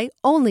Wi-Fi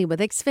only with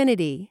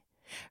Xfinity.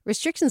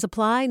 Restrictions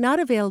apply, not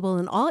available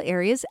in all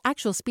areas.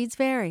 Actual speeds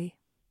vary.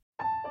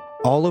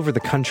 All over the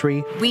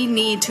country, we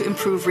need to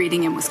improve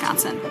reading in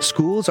Wisconsin.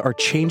 Schools are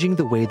changing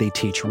the way they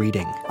teach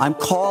reading. I'm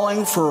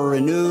calling for a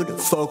renewed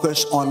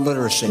focus on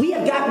literacy. We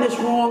have gotten this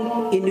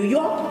wrong in New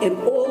York and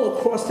all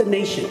across the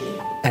nation.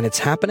 And it's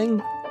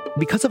happening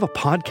because of a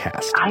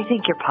podcast. I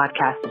think your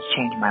podcast has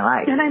changed my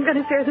life. And I'm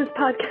going to share this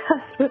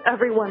podcast with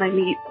everyone I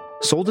meet.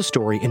 Sold a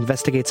Story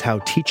investigates how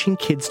teaching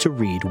kids to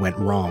read went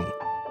wrong.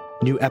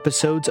 New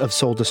episodes of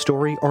Sold a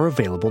Story are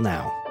available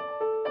now.